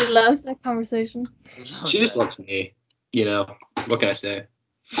 She loves that conversation. She just loves me. You know, what can I say?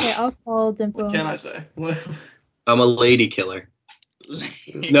 Okay, I'll call Dimple. What can I say? I'm a lady killer.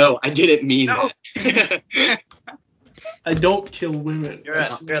 No, I didn't mean that. I don't kill women. You're a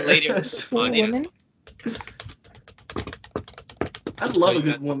lady. Kill women? I love a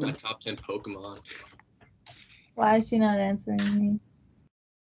good My woman. top 10 Pokemon. Why is she not answering me?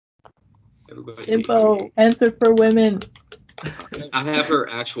 Everybody Dimple, answer for women. I have her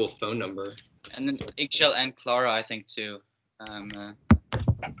actual phone number. And then Eggshell and Clara, I think too.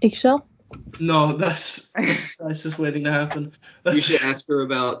 Eggshell? No, that's just waiting to happen. You should ask her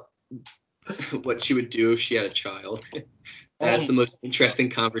about what she would do if she had a child. That's the most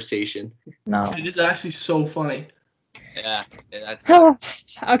interesting conversation. No. It is actually so funny. Yeah. That's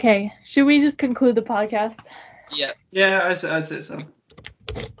Okay, should we just conclude the podcast? Yeah. Yeah, I'd say so.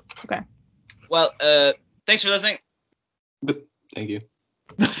 Okay. Well, thanks for listening. Thank you.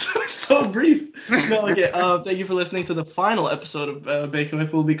 That's so brief. No, okay. Thank you for listening to the final episode of Bacon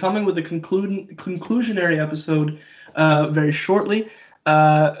Whip. We'll be coming with a conclusionary episode very shortly.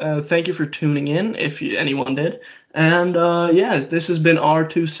 Thank you for tuning in, if anyone did. And yeah, this has been our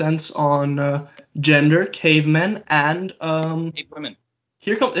 2 cents on gender, cavemen, and Hey, women.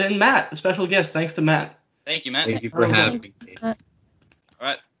 here comes Matt, a special guest. Thanks to Matt. Thank you, Matt. Thank you for having me. All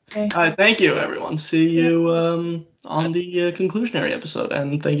right. Okay. All right, thank you, everyone. See you on the conclusionary episode,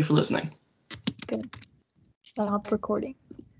 and thank you for listening. Good. Stop recording.